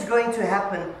 what is going to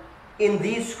happen in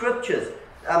these scriptures.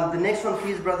 The next one,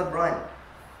 please, Brother Brian.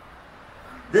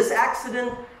 This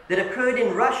accident that occurred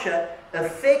in Russia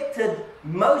affected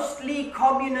mostly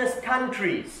communist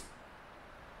countries.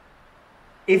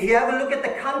 If you have a look at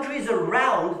the countries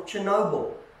around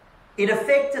Chernobyl, it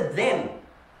affected them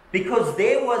because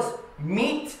there was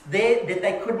meat there that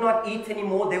they could not eat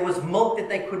anymore. There was milk that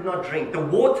they could not drink. The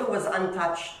water was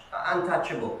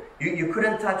untouchable. You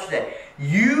couldn't touch that.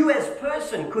 You as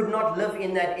person could not live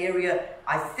in that area.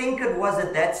 I think it was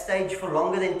at that stage for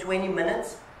longer than 20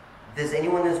 minutes. If there's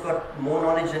anyone that's got more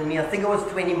knowledge than me, I think it was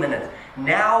 20 minutes.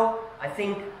 Now, I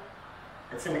think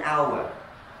it's an hour.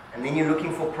 And then you're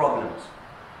looking for problems.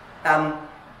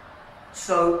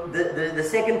 So the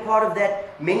second part of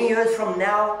that, many years from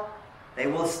now, they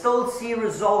will still see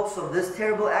results of this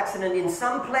terrible accident. In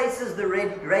some places, the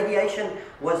radiation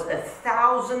was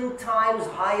 1,000 times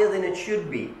higher than it should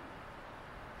be.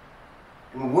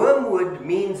 And wormwood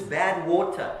means bad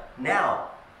water. Now,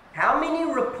 how many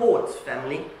reports,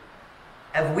 family,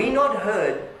 have we not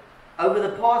heard over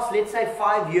the past, let's say,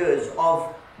 5 years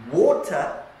of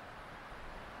water,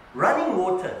 running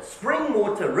water, spring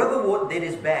water, river water that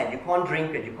is bad? You can't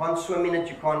drink it, you can't swim in it,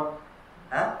 you can't...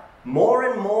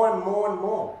 More and more and more and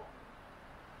more.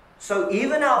 So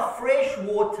even our fresh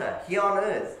water here on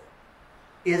earth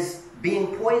is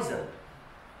being poisoned.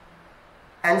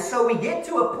 And so we get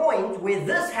to a point where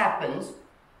this happens.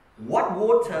 What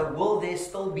water will there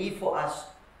still be for us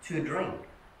to drink?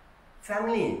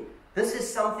 Family, this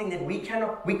is something that we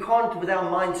can't with our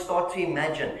mind start to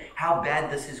imagine how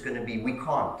bad this is going to be. We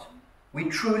can't. We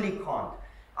truly can't.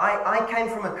 I came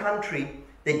from a country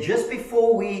that just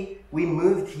before we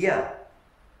moved here,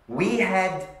 we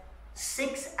had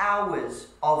 6 hours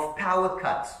of power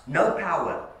cuts. No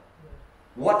power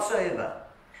whatsoever.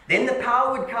 Then the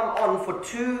power would come on for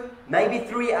 2, maybe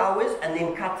 3 hours, and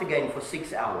then cut again for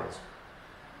 6 hours.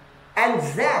 And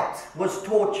that was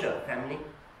torture, family.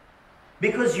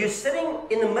 Because you're sitting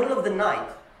in the middle of the night,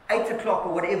 8 o'clock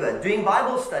or whatever, doing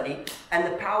Bible study, and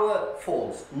the power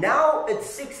falls. Now it's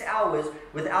 6 hours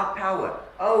without power.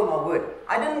 Oh my word.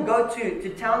 I didn't go to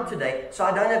town today, so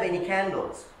I don't have any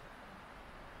candles.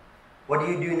 What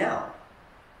do you do now?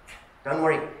 Don't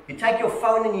worry. You take your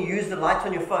phone and you use the light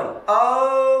on your phone.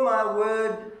 Oh my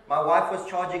word. My wife was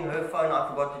charging her phone. I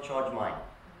forgot to charge mine.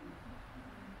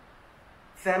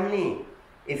 Family,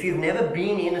 if you've never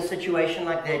been in a situation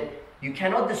like that, you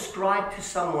cannot describe to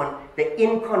someone the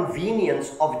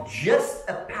inconvenience of just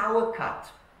a power cut.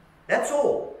 That's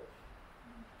all.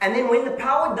 And then when the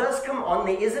power does come on,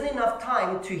 there isn't enough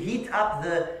time to heat up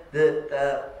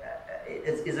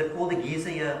is it called the geyser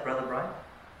here, Brother Brian?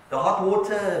 The hot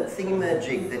water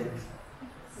thingamajig.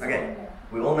 Okay,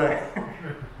 we all know.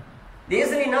 There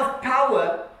isn't enough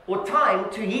power or time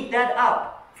to heat that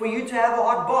up for you to have a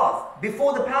hot bath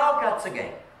before the power cuts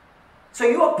again. So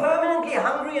you are permanently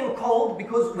hungry and cold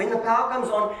because when the power comes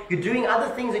on, you're doing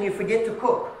other things and you forget to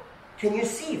cook. Can you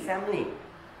see, family?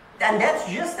 And that's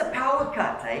just a power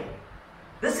cut, eh?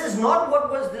 This is not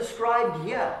what was described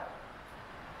here.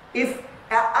 If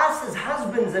Us as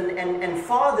husbands and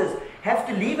fathers have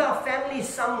to leave our families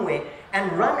somewhere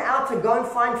and run out to go and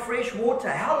find fresh water.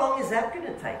 How long is that going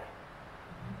to take?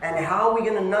 And how are we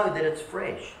going to know that it's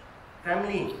fresh?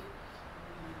 Family,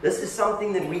 this is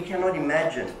something that we cannot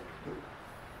imagine.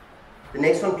 The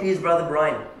next one, please, Brother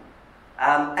Brian.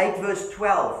 8 verse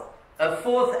 12. A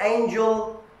fourth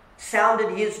angel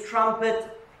sounded his trumpet,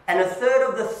 and a third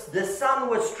of the sun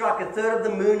was struck, a third of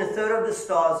the moon, a third of the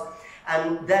stars,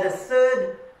 and that a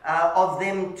third of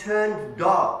them turned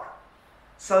dark.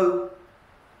 So,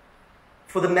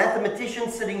 for the mathematician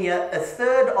sitting here, a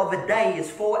third of a day is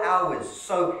 4 hours.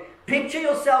 So, picture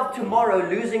yourself tomorrow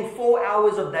losing 4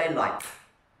 hours of daylight.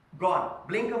 Gone.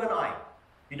 Blink of an eye.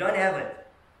 You don't have it.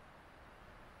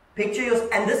 Picture yourself,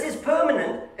 and this is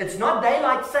permanent. It's not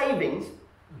daylight savings.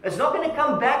 It's not going to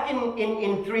come back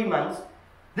in 3 months.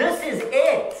 This is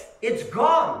it. It's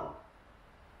gone.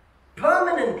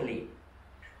 Permanently.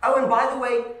 Oh, and by the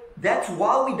way, that's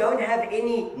why we don't have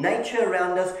any nature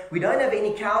around us. We don't have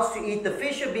any cows to eat. The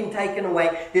fish have been taken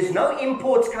away. There's no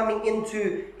imports coming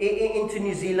into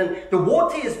New Zealand. The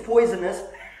water is poisonous.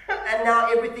 And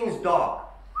now everything's dark.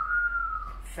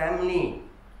 Family,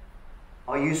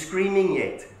 are you screaming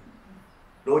yet?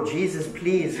 Lord Jesus,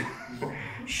 please,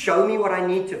 show me what I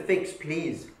need to fix,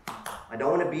 please. I don't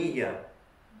want to be here.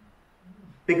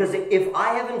 Because if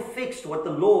I haven't fixed what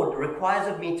the Lord requires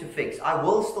of me to fix, I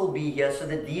will still be here so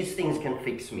that these things can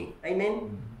fix me. Amen?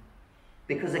 Mm-hmm.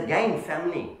 Because again,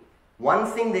 family, one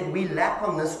thing that we lack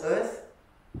on this earth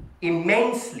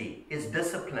immensely is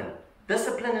discipline.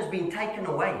 Discipline has been taken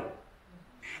away.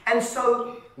 And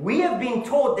so we have been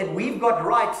taught that we've got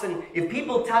rights, and if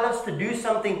people tell us to do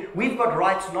something, we've got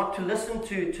rights not to listen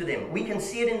to them. We can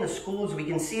see it in the schools. We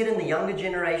can see it in the younger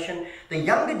generation. The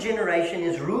younger generation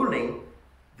is ruling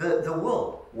the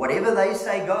world. Whatever they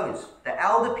say goes. The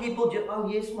elder people just, oh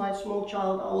yes, my small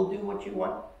child, I will do what you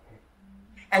want.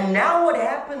 And now what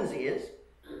happens is,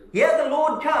 here the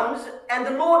Lord comes and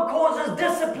the Lord causes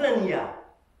discipline here.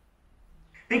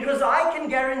 Because I can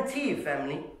guarantee you,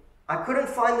 family, I couldn't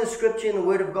find the scripture in the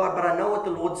Word of God, but I know what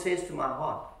the Lord says to my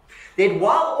heart. That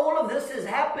while all of this is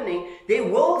happening, there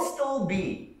will still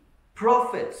be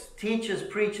prophets, teachers,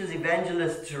 preachers,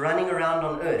 evangelists running around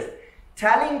on earth,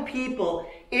 telling people,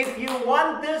 if you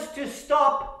want this to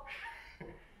stop,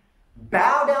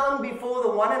 bow down before the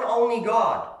one and only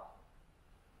God.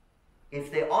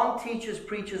 If there aren't teachers,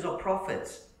 preachers, or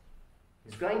prophets,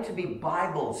 there's going to be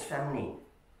Bibles, family,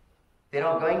 that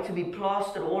are going to be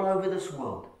plastered all over this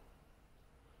world.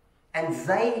 And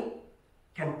they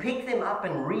can pick them up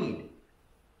and read.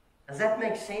 Does that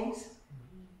make sense?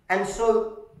 And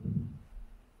so,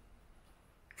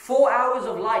 4 hours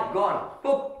of light gone.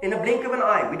 Boop, in a blink of an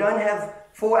eye. We don't have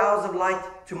 4 hours of light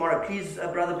tomorrow. Please,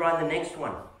 Brother Brian, the next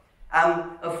one.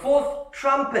 A fourth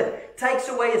trumpet takes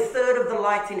away a third of the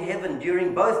light in heaven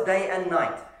during both day and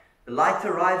night. The light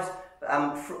arrives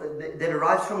that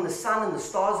arrives from the sun and the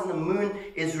stars and the moon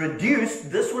is reduced.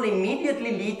 This will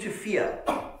immediately lead to fear.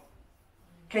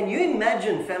 Can you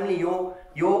imagine, family,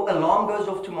 your alarm goes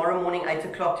off tomorrow morning, 8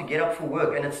 o'clock to get up for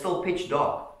work, and it's still pitch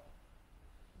dark?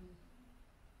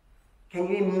 Can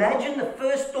you imagine the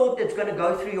first thought that's going to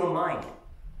go through your mind?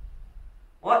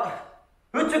 What?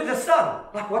 Who took the sun?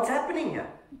 Like, what's happening here?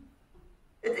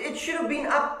 It should have been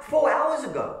up 4 hours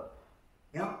ago.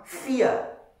 Yeah? Fear.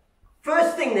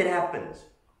 First thing that happens.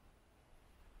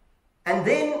 And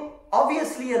then,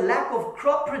 obviously, a lack of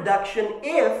crop production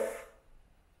if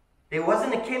there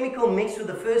wasn't a chemical mix with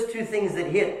the first two things that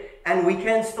hit, and we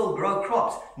can still grow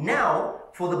crops. Now,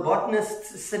 for the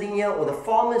botanists sitting here or the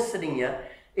farmers sitting here,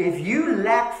 if you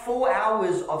lack 4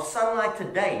 hours of sunlight a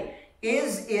day,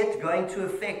 is it going to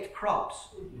affect crops?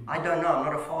 I don't know. I'm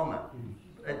not a farmer.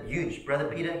 Huge. Brother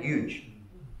Peter, huge.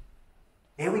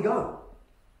 There we go.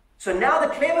 So now the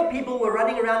clever people were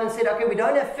running around and said, okay, we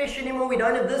don't have fish anymore, we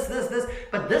don't have this,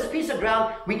 but this piece of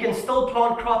ground, we can still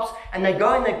plant crops, and they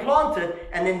go and they plant it,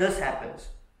 and then this happens.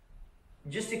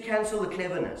 Just to cancel the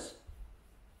cleverness.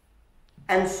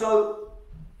 And so,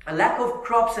 a lack of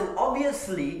crops, and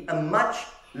obviously a much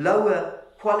lower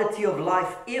quality of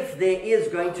life, if there is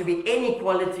going to be any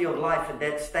quality of life at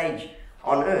that stage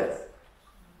on earth.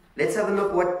 Let's have a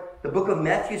look what the book of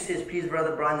Matthew says, please,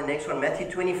 Brother Brian, the next one, Matthew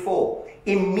 24.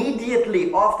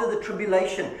 Immediately after the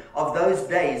tribulation of those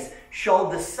days shall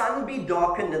the sun be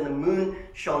darkened, and the moon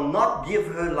shall not give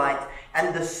her light,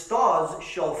 and the stars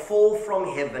shall fall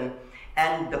from heaven,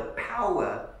 and the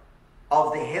power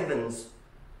of the heavens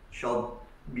shall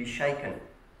be shaken.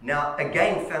 Now,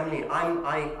 again, family,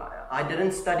 I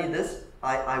didn't study this.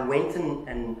 I went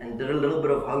and did a little bit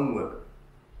of homework.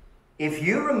 If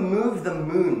you remove the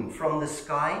moon from the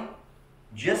sky,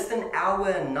 just an hour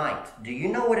a night, do you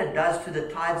know what it does to the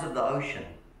tides of the ocean?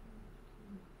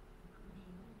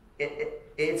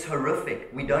 It's horrific.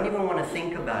 We don't even want to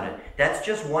think about it. That's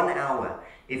just 1 hour.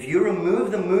 If you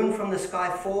remove the moon from the sky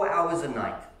 4 hours a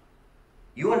night,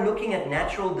 you are looking at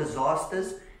natural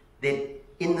disasters that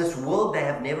in this world they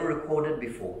have never recorded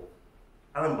before.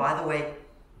 Oh, and by the way,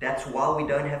 that's why we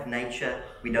don't have nature,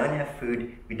 we don't have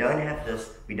food, we don't have this,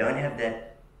 we don't have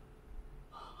that.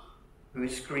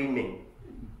 Who's screaming?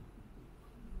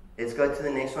 Let's go to the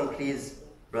next one, please,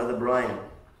 Brother Brian.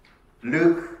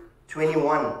 Luke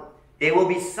 21. There will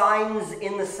be signs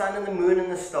in the sun and the moon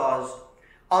and the stars.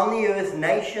 On the earth,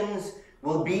 nations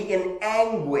will be in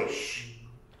anguish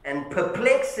and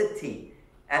perplexity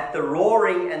at the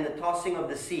roaring and the tossing of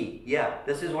the sea. Yeah,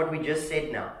 this is what we just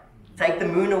said now. Take the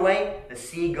moon away, the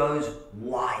sea goes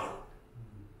wild.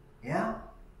 Yeah?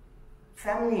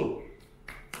 Family,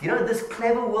 you know, this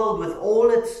clever world with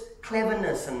all its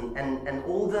cleverness and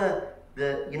all the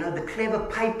clever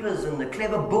papers and the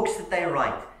clever books that they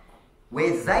write,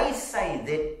 where they say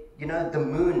that, the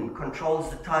moon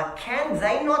controls the tide, can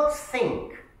they not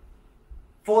think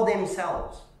for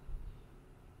themselves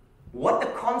what the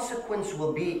consequence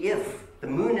will be if the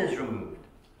moon is removed?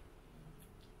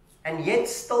 And yet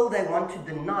still they want to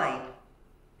deny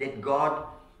that God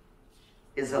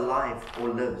is alive or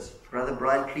lives. Brother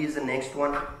Brian, please, the next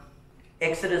one.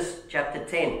 Exodus chapter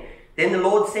 10. Then the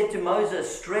Lord said to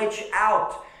Moses, stretch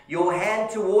out your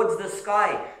hand towards the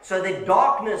sky so that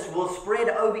darkness will spread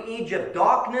over Egypt.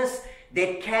 Darkness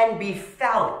that can be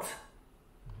felt.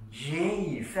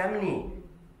 Yay, family.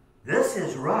 This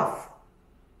is rough.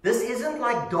 This isn't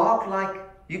like dark like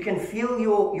you can feel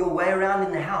your way around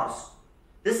in the house.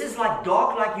 This is like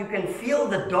dark like you can feel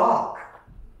the dark.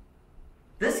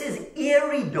 This is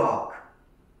eerie dark.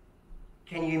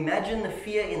 Can you imagine the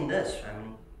fear in this,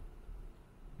 family?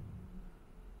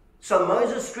 So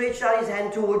Moses stretched out his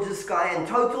hand towards the sky, and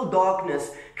total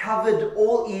darkness covered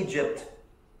all Egypt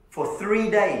for 3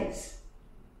 days.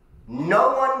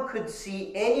 No one could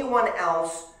see anyone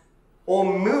else or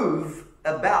move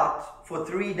about for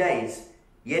 3 days.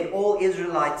 Yet all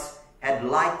Israelites had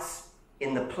lights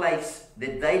in the place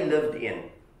that they lived in.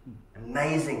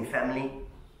 Amazing, family.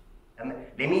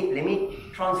 Let me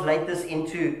translate this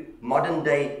into modern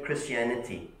day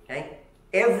Christianity. Okay?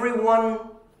 Everyone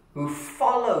who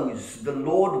follows the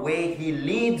Lord where He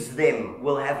leads them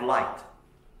will have light.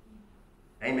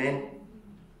 Amen.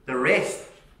 The rest,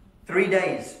 3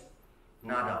 days,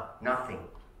 nada, nothing.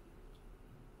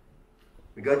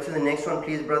 We go to the next one,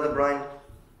 please, Brother Brian.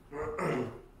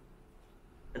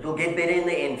 It will get better in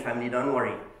the end, family, don't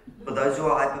worry. For those who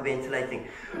are hyperventilating.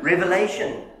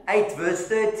 Revelation 8, verse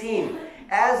 13.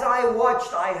 As I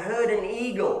watched, I heard an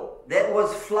eagle that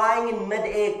was flying in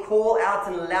midair call out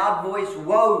in a loud voice,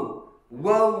 woe,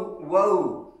 woe,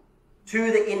 woe,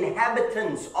 to the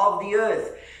inhabitants of the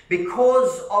earth,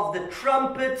 because of the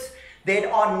trumpets that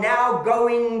are now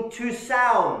going to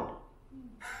sound.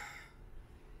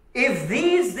 If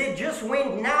these that just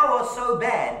went now are so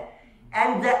bad,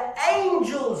 and the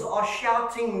angels are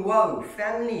shouting woe,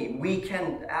 family,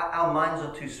 our minds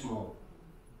are too small.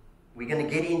 We're going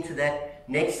to get into that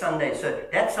next Sunday, so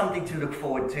that's something to look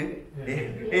forward to.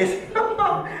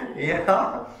 Yeah.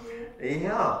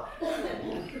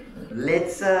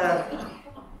 Let's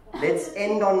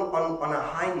end on a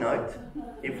high note,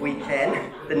 if we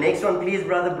can. The next one, please,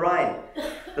 Brother Brian.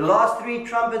 The last 3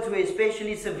 trumpets were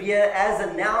especially severe, as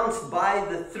announced by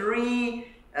the 3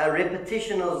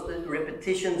 repetitions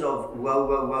of woe,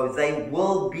 woe, woe. They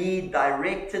will be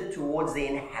directed towards the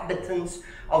inhabitants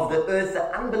of the earth,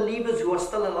 the unbelievers who are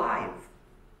still alive.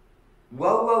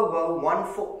 Woe, woe, woe, one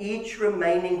for each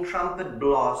remaining trumpet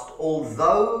blast.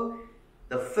 Although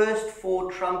the first 4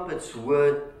 trumpets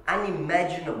were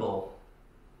unimaginable,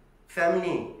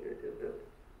 family,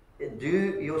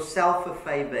 do yourself a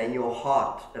favor and your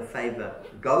heart a favor.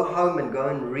 Go home and go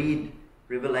and read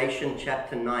Revelation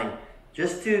chapter 9.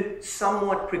 Just to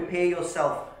somewhat prepare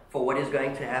yourself for what is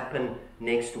going to happen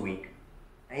next week.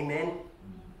 Amen.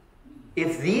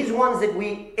 If these ones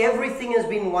everything has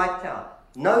been wiped out.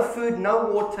 No food, no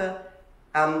water.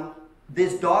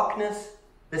 There's darkness.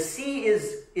 The sea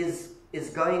is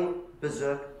going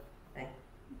berserk. Okay?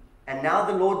 And now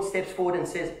the Lord steps forward and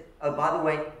says, oh, by the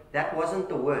way, that wasn't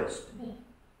the worst.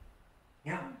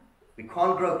 Yeah. We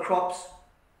can't grow crops.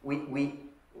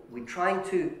 We're trying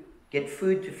to get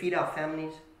food to feed our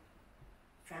families.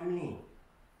 Family,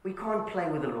 we can't play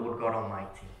with the Lord God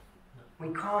Almighty. We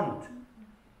can't.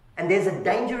 And there's a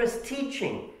dangerous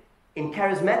teaching in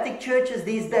charismatic churches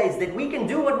these days that we can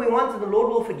do what we want and the Lord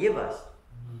will forgive us.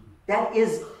 That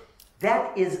is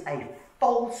a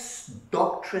false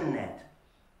doctrine that.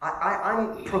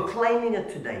 I'm proclaiming it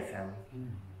today, family.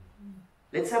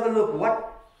 Let's have a look.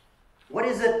 What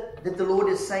is it that the Lord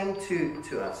is saying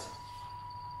to us?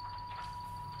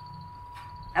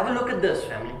 Have a look at this,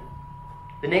 family.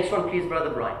 The next one, please, Brother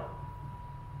Brian.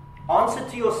 Answer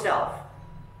to yourself.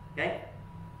 Okay?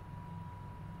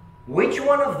 Which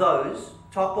one of those,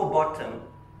 top or bottom,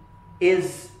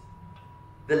 is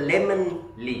the lemon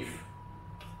leaf?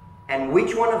 And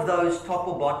which one of those, top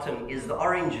or bottom, is the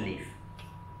orange leaf?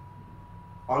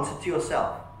 Answer to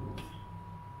yourself.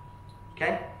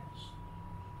 Okay?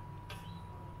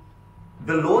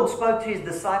 The Lord spoke to his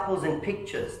disciples in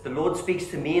pictures. The Lord speaks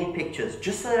to me in pictures,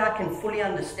 just so that I can fully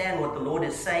understand what the Lord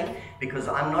is saying, because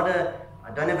I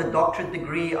don't have a doctorate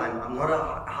degree, I'm not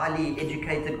a highly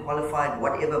educated, qualified,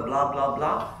 whatever, blah, blah,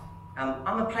 blah.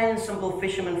 I'm a plain and simple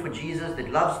fisherman for Jesus that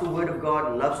loves the Word of God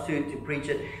and loves to preach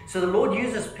it. So the Lord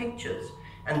uses pictures.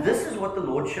 And this is what the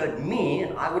Lord showed me,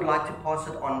 and I would like to pass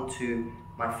it on to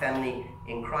my family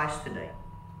in Christ today.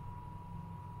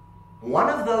 One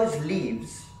of those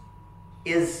leaves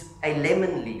is a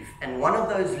lemon leaf, and one of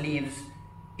those leaves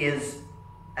is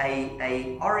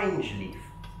a orange leaf.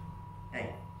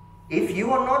 Okay. If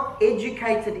you are not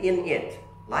educated in it,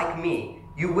 like me,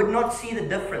 you would not see the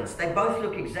difference. They both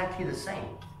look exactly the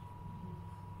same.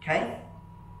 Okay?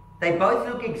 They both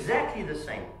look exactly the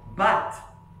same. But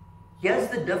here's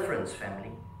the difference,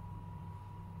 family.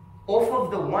 Off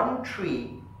of the one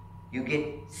tree, you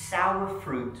get sour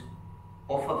fruit.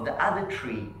 Off of the other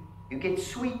tree, you get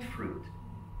sweet fruit.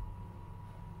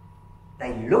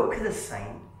 They look the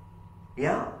same.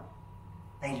 Yeah?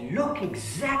 They look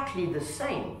exactly the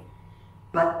same.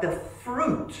 But the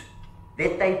fruit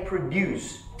that they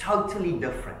produce, totally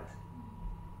different.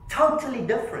 Totally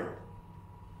different.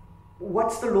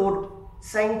 What's the Lord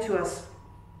saying to us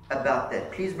about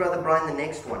that? Please, Brother Brian, the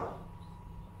next one.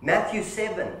 Matthew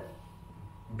 7.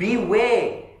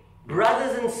 Beware,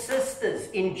 brothers and sisters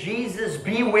in Jesus,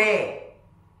 beware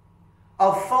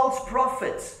of false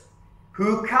prophets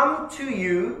who come to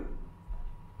you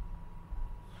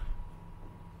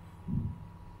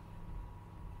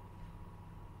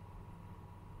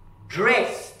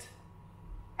dressed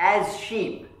as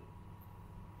sheep.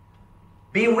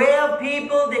 Beware of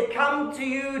people that come to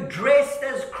you dressed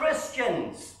as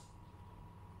Christians.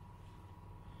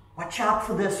 Watch out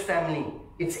for this, family.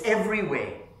 It's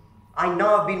everywhere. I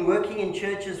know I've been working in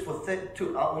churches for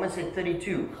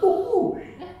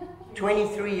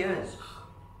 23 years.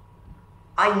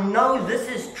 I know this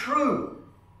is true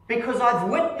because I've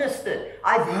witnessed it.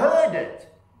 I've heard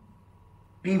it.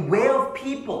 Beware of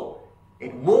people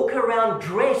that walk around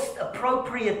dressed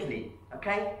appropriately,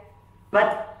 okay?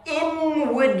 But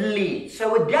inwardly.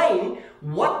 So again,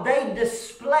 what they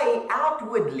display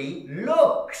outwardly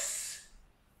looks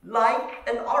like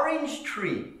an orange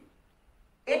tree.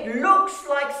 It looks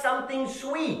like something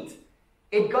sweet.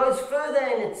 It goes further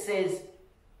and it says,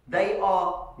 they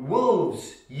are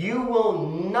wolves. You will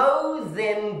know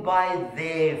them by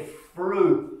their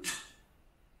fruit.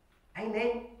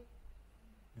 Amen.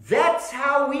 That's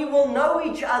how we will know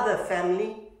each other,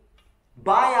 family.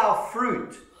 By our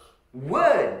fruit.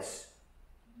 Words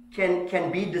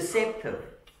can be deceptive.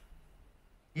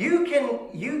 You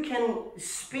can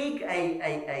speak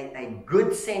a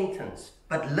good sentence,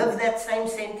 but live that same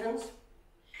sentence.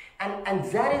 And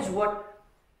that is what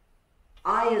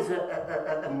I, as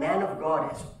a man of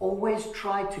God, has always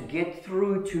tried to get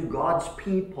through to God's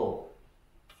people,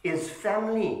 is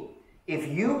family. If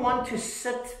you want to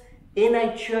sit in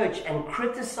a church and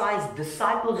criticize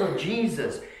disciples of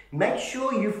Jesus, make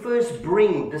sure you first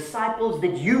bring disciples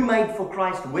that you made for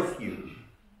Christ with you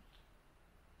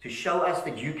to show us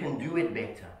that you can do it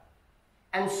better.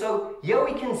 And so here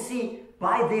we can see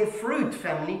by their fruit,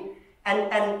 family.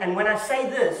 And when I say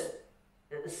this,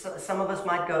 some of us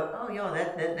might go, oh yeah,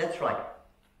 that's right.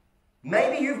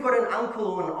 Maybe you've got an uncle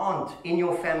or an aunt in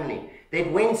your family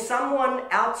that when someone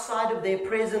outside of their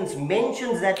presence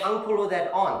mentions that uncle or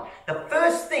that aunt, the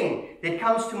first thing that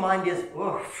comes to mind is,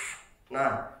 oh,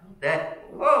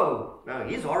 no,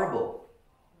 he's horrible.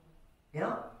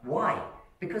 Yeah? Why?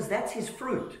 Because that's his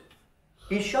fruit.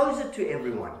 He shows it to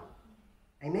everyone.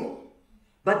 Amen?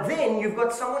 But then you've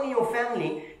got someone in your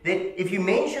family that if you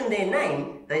mention their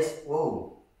name, they say,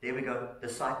 whoa, there we go,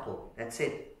 disciple. That's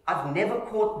it. I've never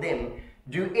caught them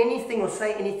do anything or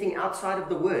say anything outside of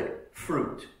the word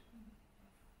fruit.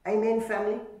 Amen,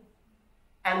 family?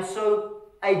 And so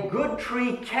a good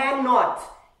tree cannot,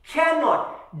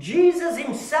 Jesus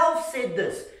himself said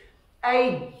this,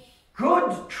 a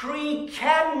good tree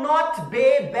cannot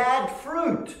bear bad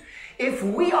fruit. if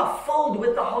we are filled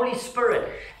with the Holy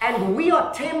Spirit and we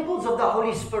are temples of the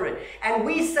Holy Spirit and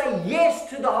we say yes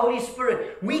to the Holy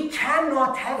Spirit, we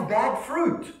cannot have bad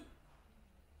fruit.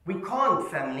 We can't,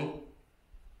 family.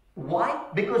 Why?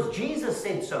 Because Jesus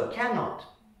said so, cannot.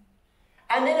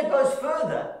 And then it goes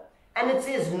further and it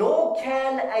says, nor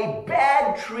can a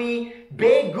bad tree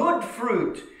bear good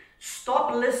fruit.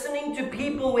 Stop listening to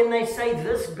people when they say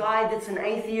this guy that's an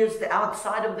atheist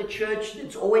outside of the church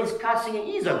that's always cussing, and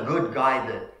he's a good guy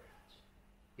that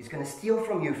he's going to steal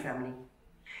from you, family.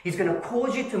 He's going to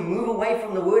cause you to move away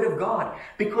from the Word of God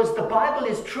because the Bible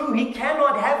is true. He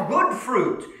cannot have good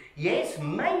fruit. Yes,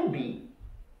 maybe.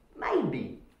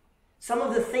 Some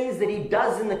of the things that he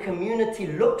does in the community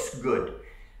looks good.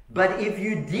 But if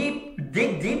you dig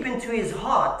deep into his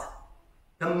heart,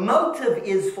 the motive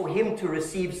is for him to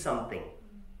receive something.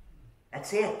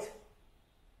 That's it.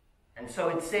 And so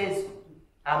it says,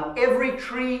 every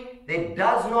tree that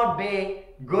does not bear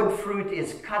good fruit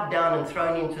is cut down and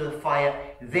thrown into the fire.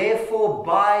 Therefore,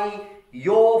 by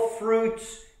your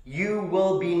fruits you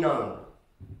will be known.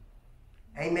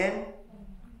 Amen.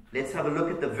 Let's have a look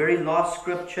at the very last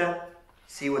scripture.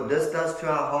 See what this does to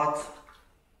our hearts.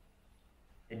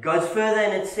 It goes further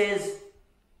and it says,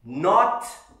 not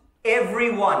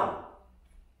everyone.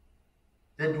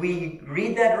 Did we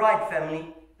read that right, family?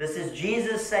 This is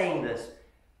Jesus saying this.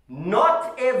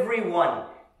 Not everyone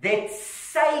that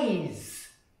says,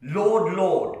 Lord,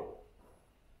 Lord.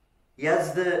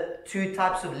 Here's the two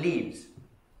types of leaves.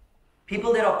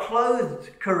 People that are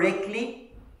clothed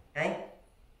correctly, okay?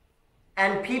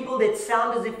 And people that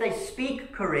sound as if they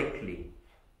speak correctly.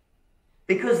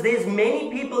 Because there's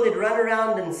many people that run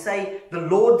around and say, the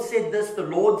Lord said this, the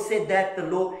Lord said that, the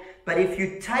Lord. But if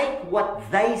you take what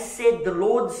they said, the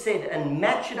Lord said, and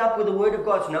match it up with the Word of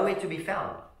God, it's nowhere to be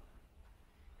found.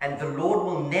 And the Lord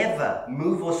will never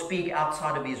move or speak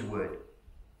outside of His Word.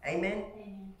 Amen?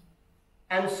 Amen.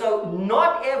 And so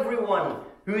not everyone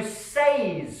who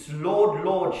says, Lord,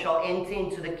 Lord, shall enter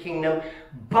into the kingdom,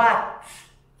 but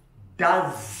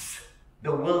does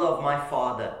the will of my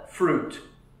Father. Fruit.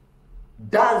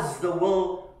 Does the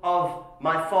will of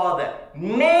my Father.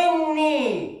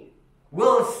 Many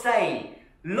will say,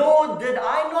 Lord, did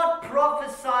I not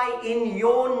prophesy in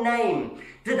your name?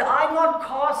 Did I not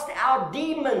cast out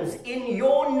demons in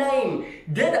your name?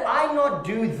 Did I not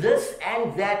do this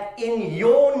and that in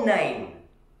your name?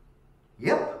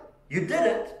 Yep, you did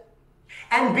it.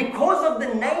 And because of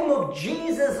the name of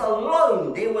Jesus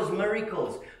alone, there was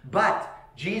miracles. But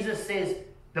Jesus says,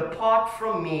 depart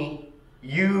from me,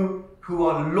 you who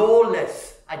are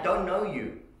lawless. I don't know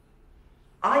you.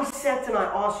 I sat and I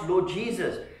asked, Lord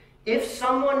Jesus, if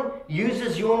someone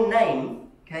uses your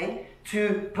name, okay,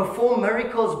 to perform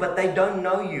miracles, but they don't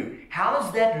know you, how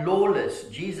is that lawless?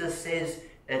 Jesus says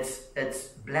it's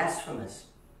blasphemous.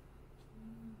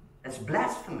 It's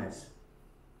blasphemous.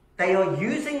 They are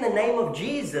using the name of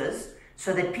Jesus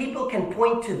so that people can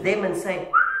point to them and say,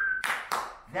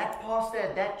 that pastor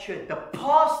at that church, the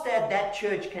pastor at that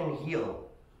church can heal.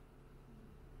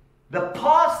 The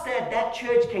pastor at that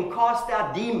church can cast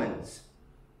out demons.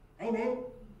 Amen.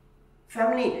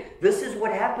 Family, this is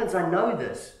what happens. I know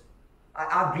this.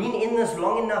 I've been in this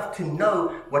long enough to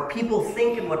know what people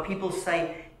think and what people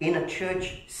say in a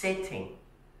church setting.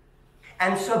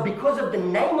 And so because of the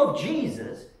name of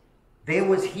Jesus, there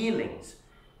was healings.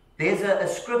 There's a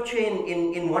scripture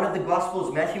in one of the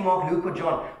Gospels, Matthew, Mark, Luke, or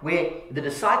John, where the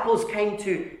disciples came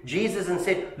to Jesus and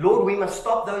said, Lord, we must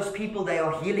stop those people. They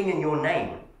are healing in your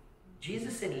name.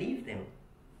 Jesus said, leave them.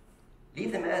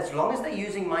 Leave them as long as they're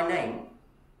using my name.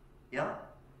 Yeah?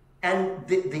 And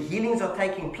the healings are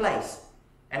taking place.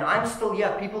 And I'm still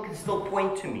here. People can still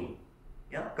point to me.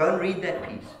 Yeah? Go and read that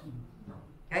piece.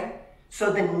 Okay?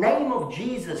 So the name of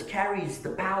Jesus carries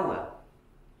the power.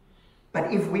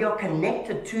 But if we are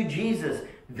connected to Jesus,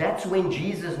 that's when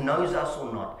Jesus knows us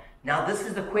or not. Now, this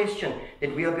is the question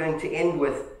that we are going to end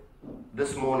with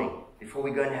this morning before we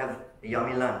go and have a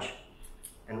yummy lunch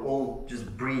and all just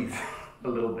breathe a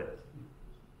little bit.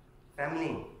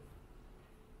 Family,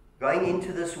 going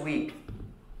into this week,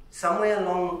 somewhere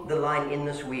along the line in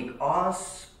this week,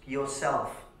 ask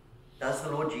yourself, does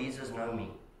the Lord Jesus know me?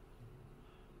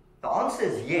 The answer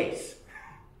is yes.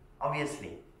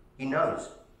 Obviously, He knows.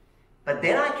 But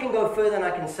then I can go further and I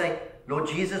can say, Lord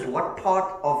Jesus, what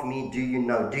part of me do you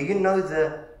know? Do you know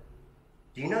the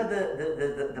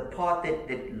part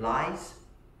that lies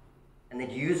and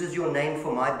that uses your name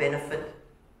for my benefit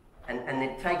and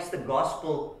it takes the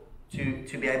gospel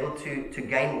to be able to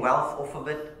gain wealth off of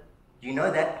it? Do you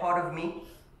know that part of me?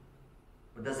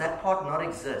 Or does that part not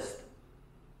exist?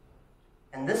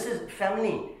 And this is,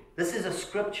 family, this is a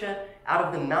scripture out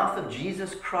of the mouth of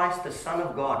Jesus Christ, the Son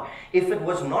of God. If it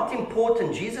was not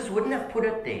important, Jesus wouldn't have put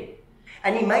it there.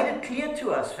 And he made it clear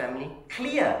to us, family.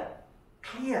 Clear,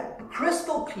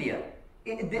 crystal clear.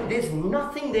 There's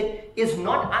nothing that is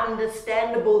not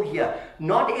understandable here.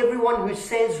 Not everyone who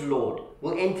says Lord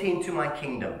will enter into my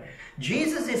kingdom.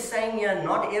 Jesus is saying here,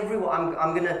 not everyone,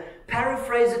 I'm going to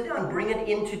paraphrase it and bring it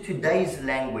into today's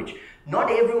language.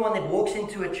 Not everyone that walks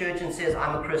into a church and says,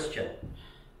 I'm a Christian,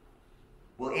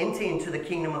 will enter into the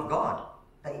kingdom of God.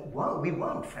 They won't. We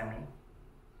won't, family.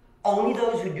 Only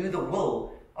those who do the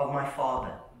will of my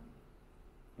Father.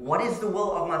 What is the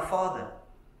will of my Father?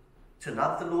 To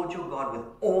love the Lord your God with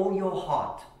all your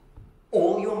heart,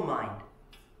 all your mind,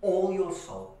 all your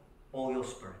soul, all your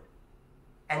spirit.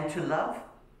 And to love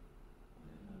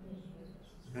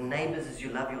your neighbors as you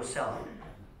love yourself.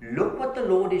 Look what the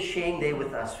Lord is sharing there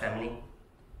with us, family.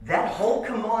 That whole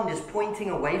command is pointing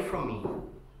away from me.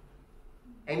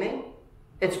 Amen?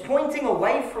 It's pointing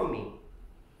away from me.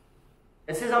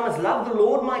 It says I must love the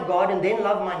Lord my God and then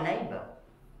love my neighbor.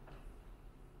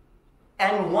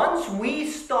 And once we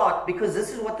start, because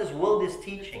this is what this world is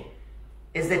teaching,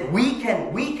 is that we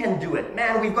can do it.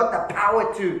 Man, we've got the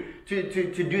power to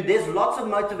do. There's lots of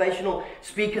motivational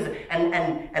speakers,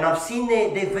 and I've seen their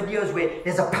videos where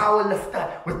there's a power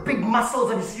lifter with big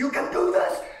muscles, and he says, you can do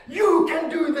this, you can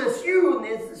do this, you. And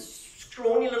there's this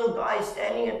scrawny little guy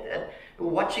standing at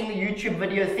watching the YouTube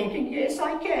video thinking, yes,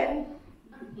 I can.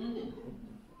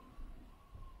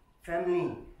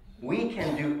 Family, we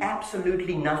can do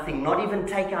absolutely nothing, not even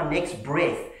take our next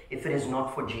breath, if it is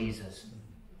not for Jesus.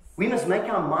 We must make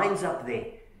our minds up there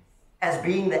as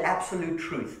being the absolute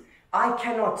truth. I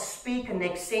cannot speak a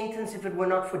next sentence if it were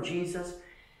not for Jesus.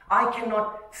 I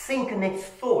cannot think a next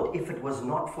thought if it was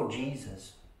not for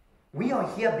Jesus. We are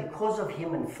here because of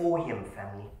him and for him,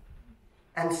 family.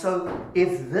 And so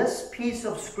if this piece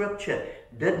of scripture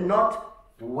did not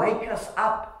wake us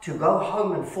up to go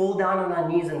home and fall down on our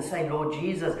knees and say, Lord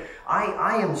Jesus,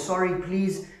 I am sorry,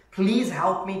 please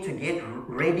help me to get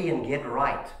ready and get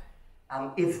right.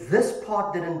 If this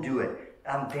part didn't do it,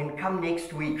 then come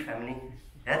next week, family.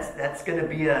 That's going to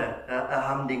be a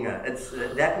humdinger.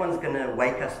 That one's going to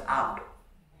wake us up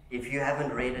if you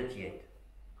haven't read it yet.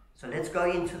 So let's go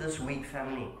into this week,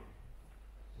 family.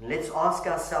 Let's ask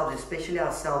ourselves, especially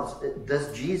ourselves,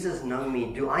 does Jesus know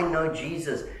me? Do I know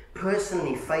Jesus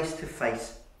personally, face to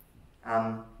face?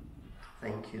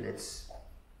 Thank you. Let's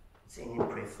end in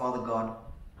prayer. Father God,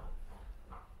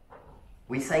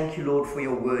 we thank you, Lord, for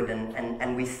your word,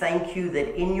 and we thank you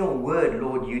that in your word,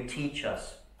 Lord, you teach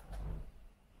us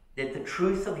that the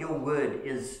truth of your word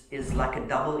is like a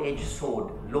double-edged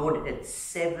sword. Lord, it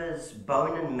severs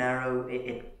bone and marrow,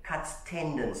 it cuts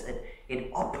tendons,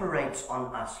 it operates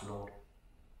on us, Lord.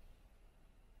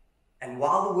 And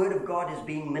while the word of God is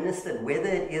being ministered, whether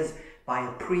it is by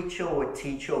a preacher or a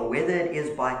teacher, or whether it is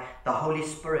by the Holy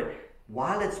Spirit,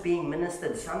 while it's being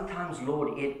ministered, sometimes,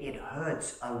 Lord, it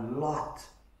hurts a lot.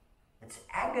 It's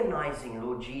agonizing,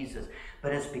 Lord Jesus.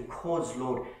 But it's because,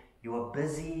 Lord, you are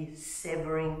busy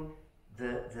severing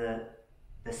the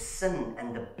sin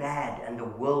and the bad and the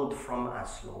world from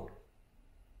us, Lord.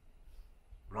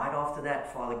 Right after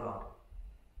that, Father God,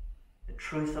 the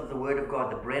truth of the word of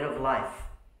God, the bread of life,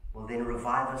 will then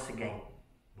revive us again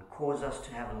and cause us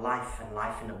to have life and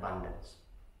life in abundance.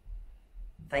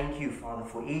 Thank you, Father,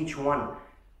 for each one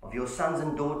of your sons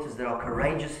and daughters that are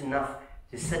courageous enough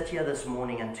to sit here this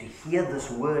morning and to hear this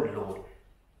word, Lord,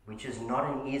 which is not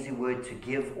an easy word to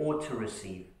give or to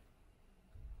receive.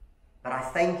 But I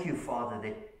thank you, Father,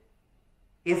 that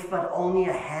if but only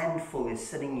a handful is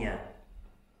sitting here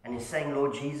and is saying,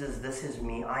 Lord Jesus, this is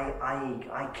me.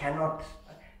 I cannot,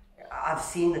 I've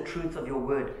seen the truth of your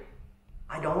word.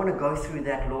 I don't want to go through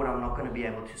that, Lord. I'm not going to be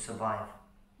able to survive.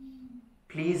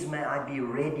 Please, may I be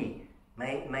ready.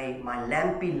 May my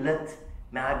lamp be lit.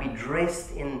 May I be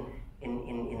dressed in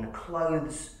the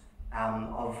clothes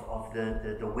of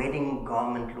the wedding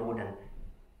garment, Lord. And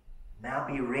may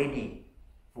I be ready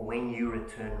for when you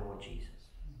return, Lord Jesus.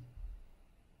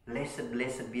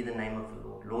 Blessed be the name of the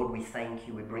Lord. Lord, we thank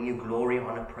you. We bring you glory,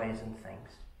 honor, praise, and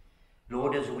thanks.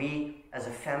 Lord, as we, as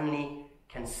a family,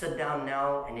 can sit down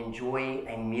now and enjoy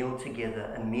a meal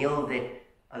together, a meal that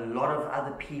a lot of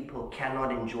other people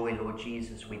cannot enjoy, Lord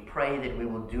Jesus. We pray that we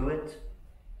will do it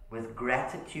with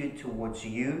gratitude towards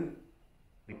you.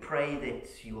 We pray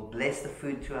that you will bless the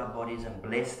food to our bodies and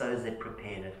bless those that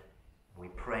prepared it. We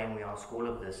pray and we ask all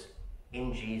of this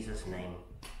in Jesus' name.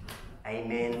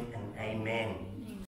 Amen and amen.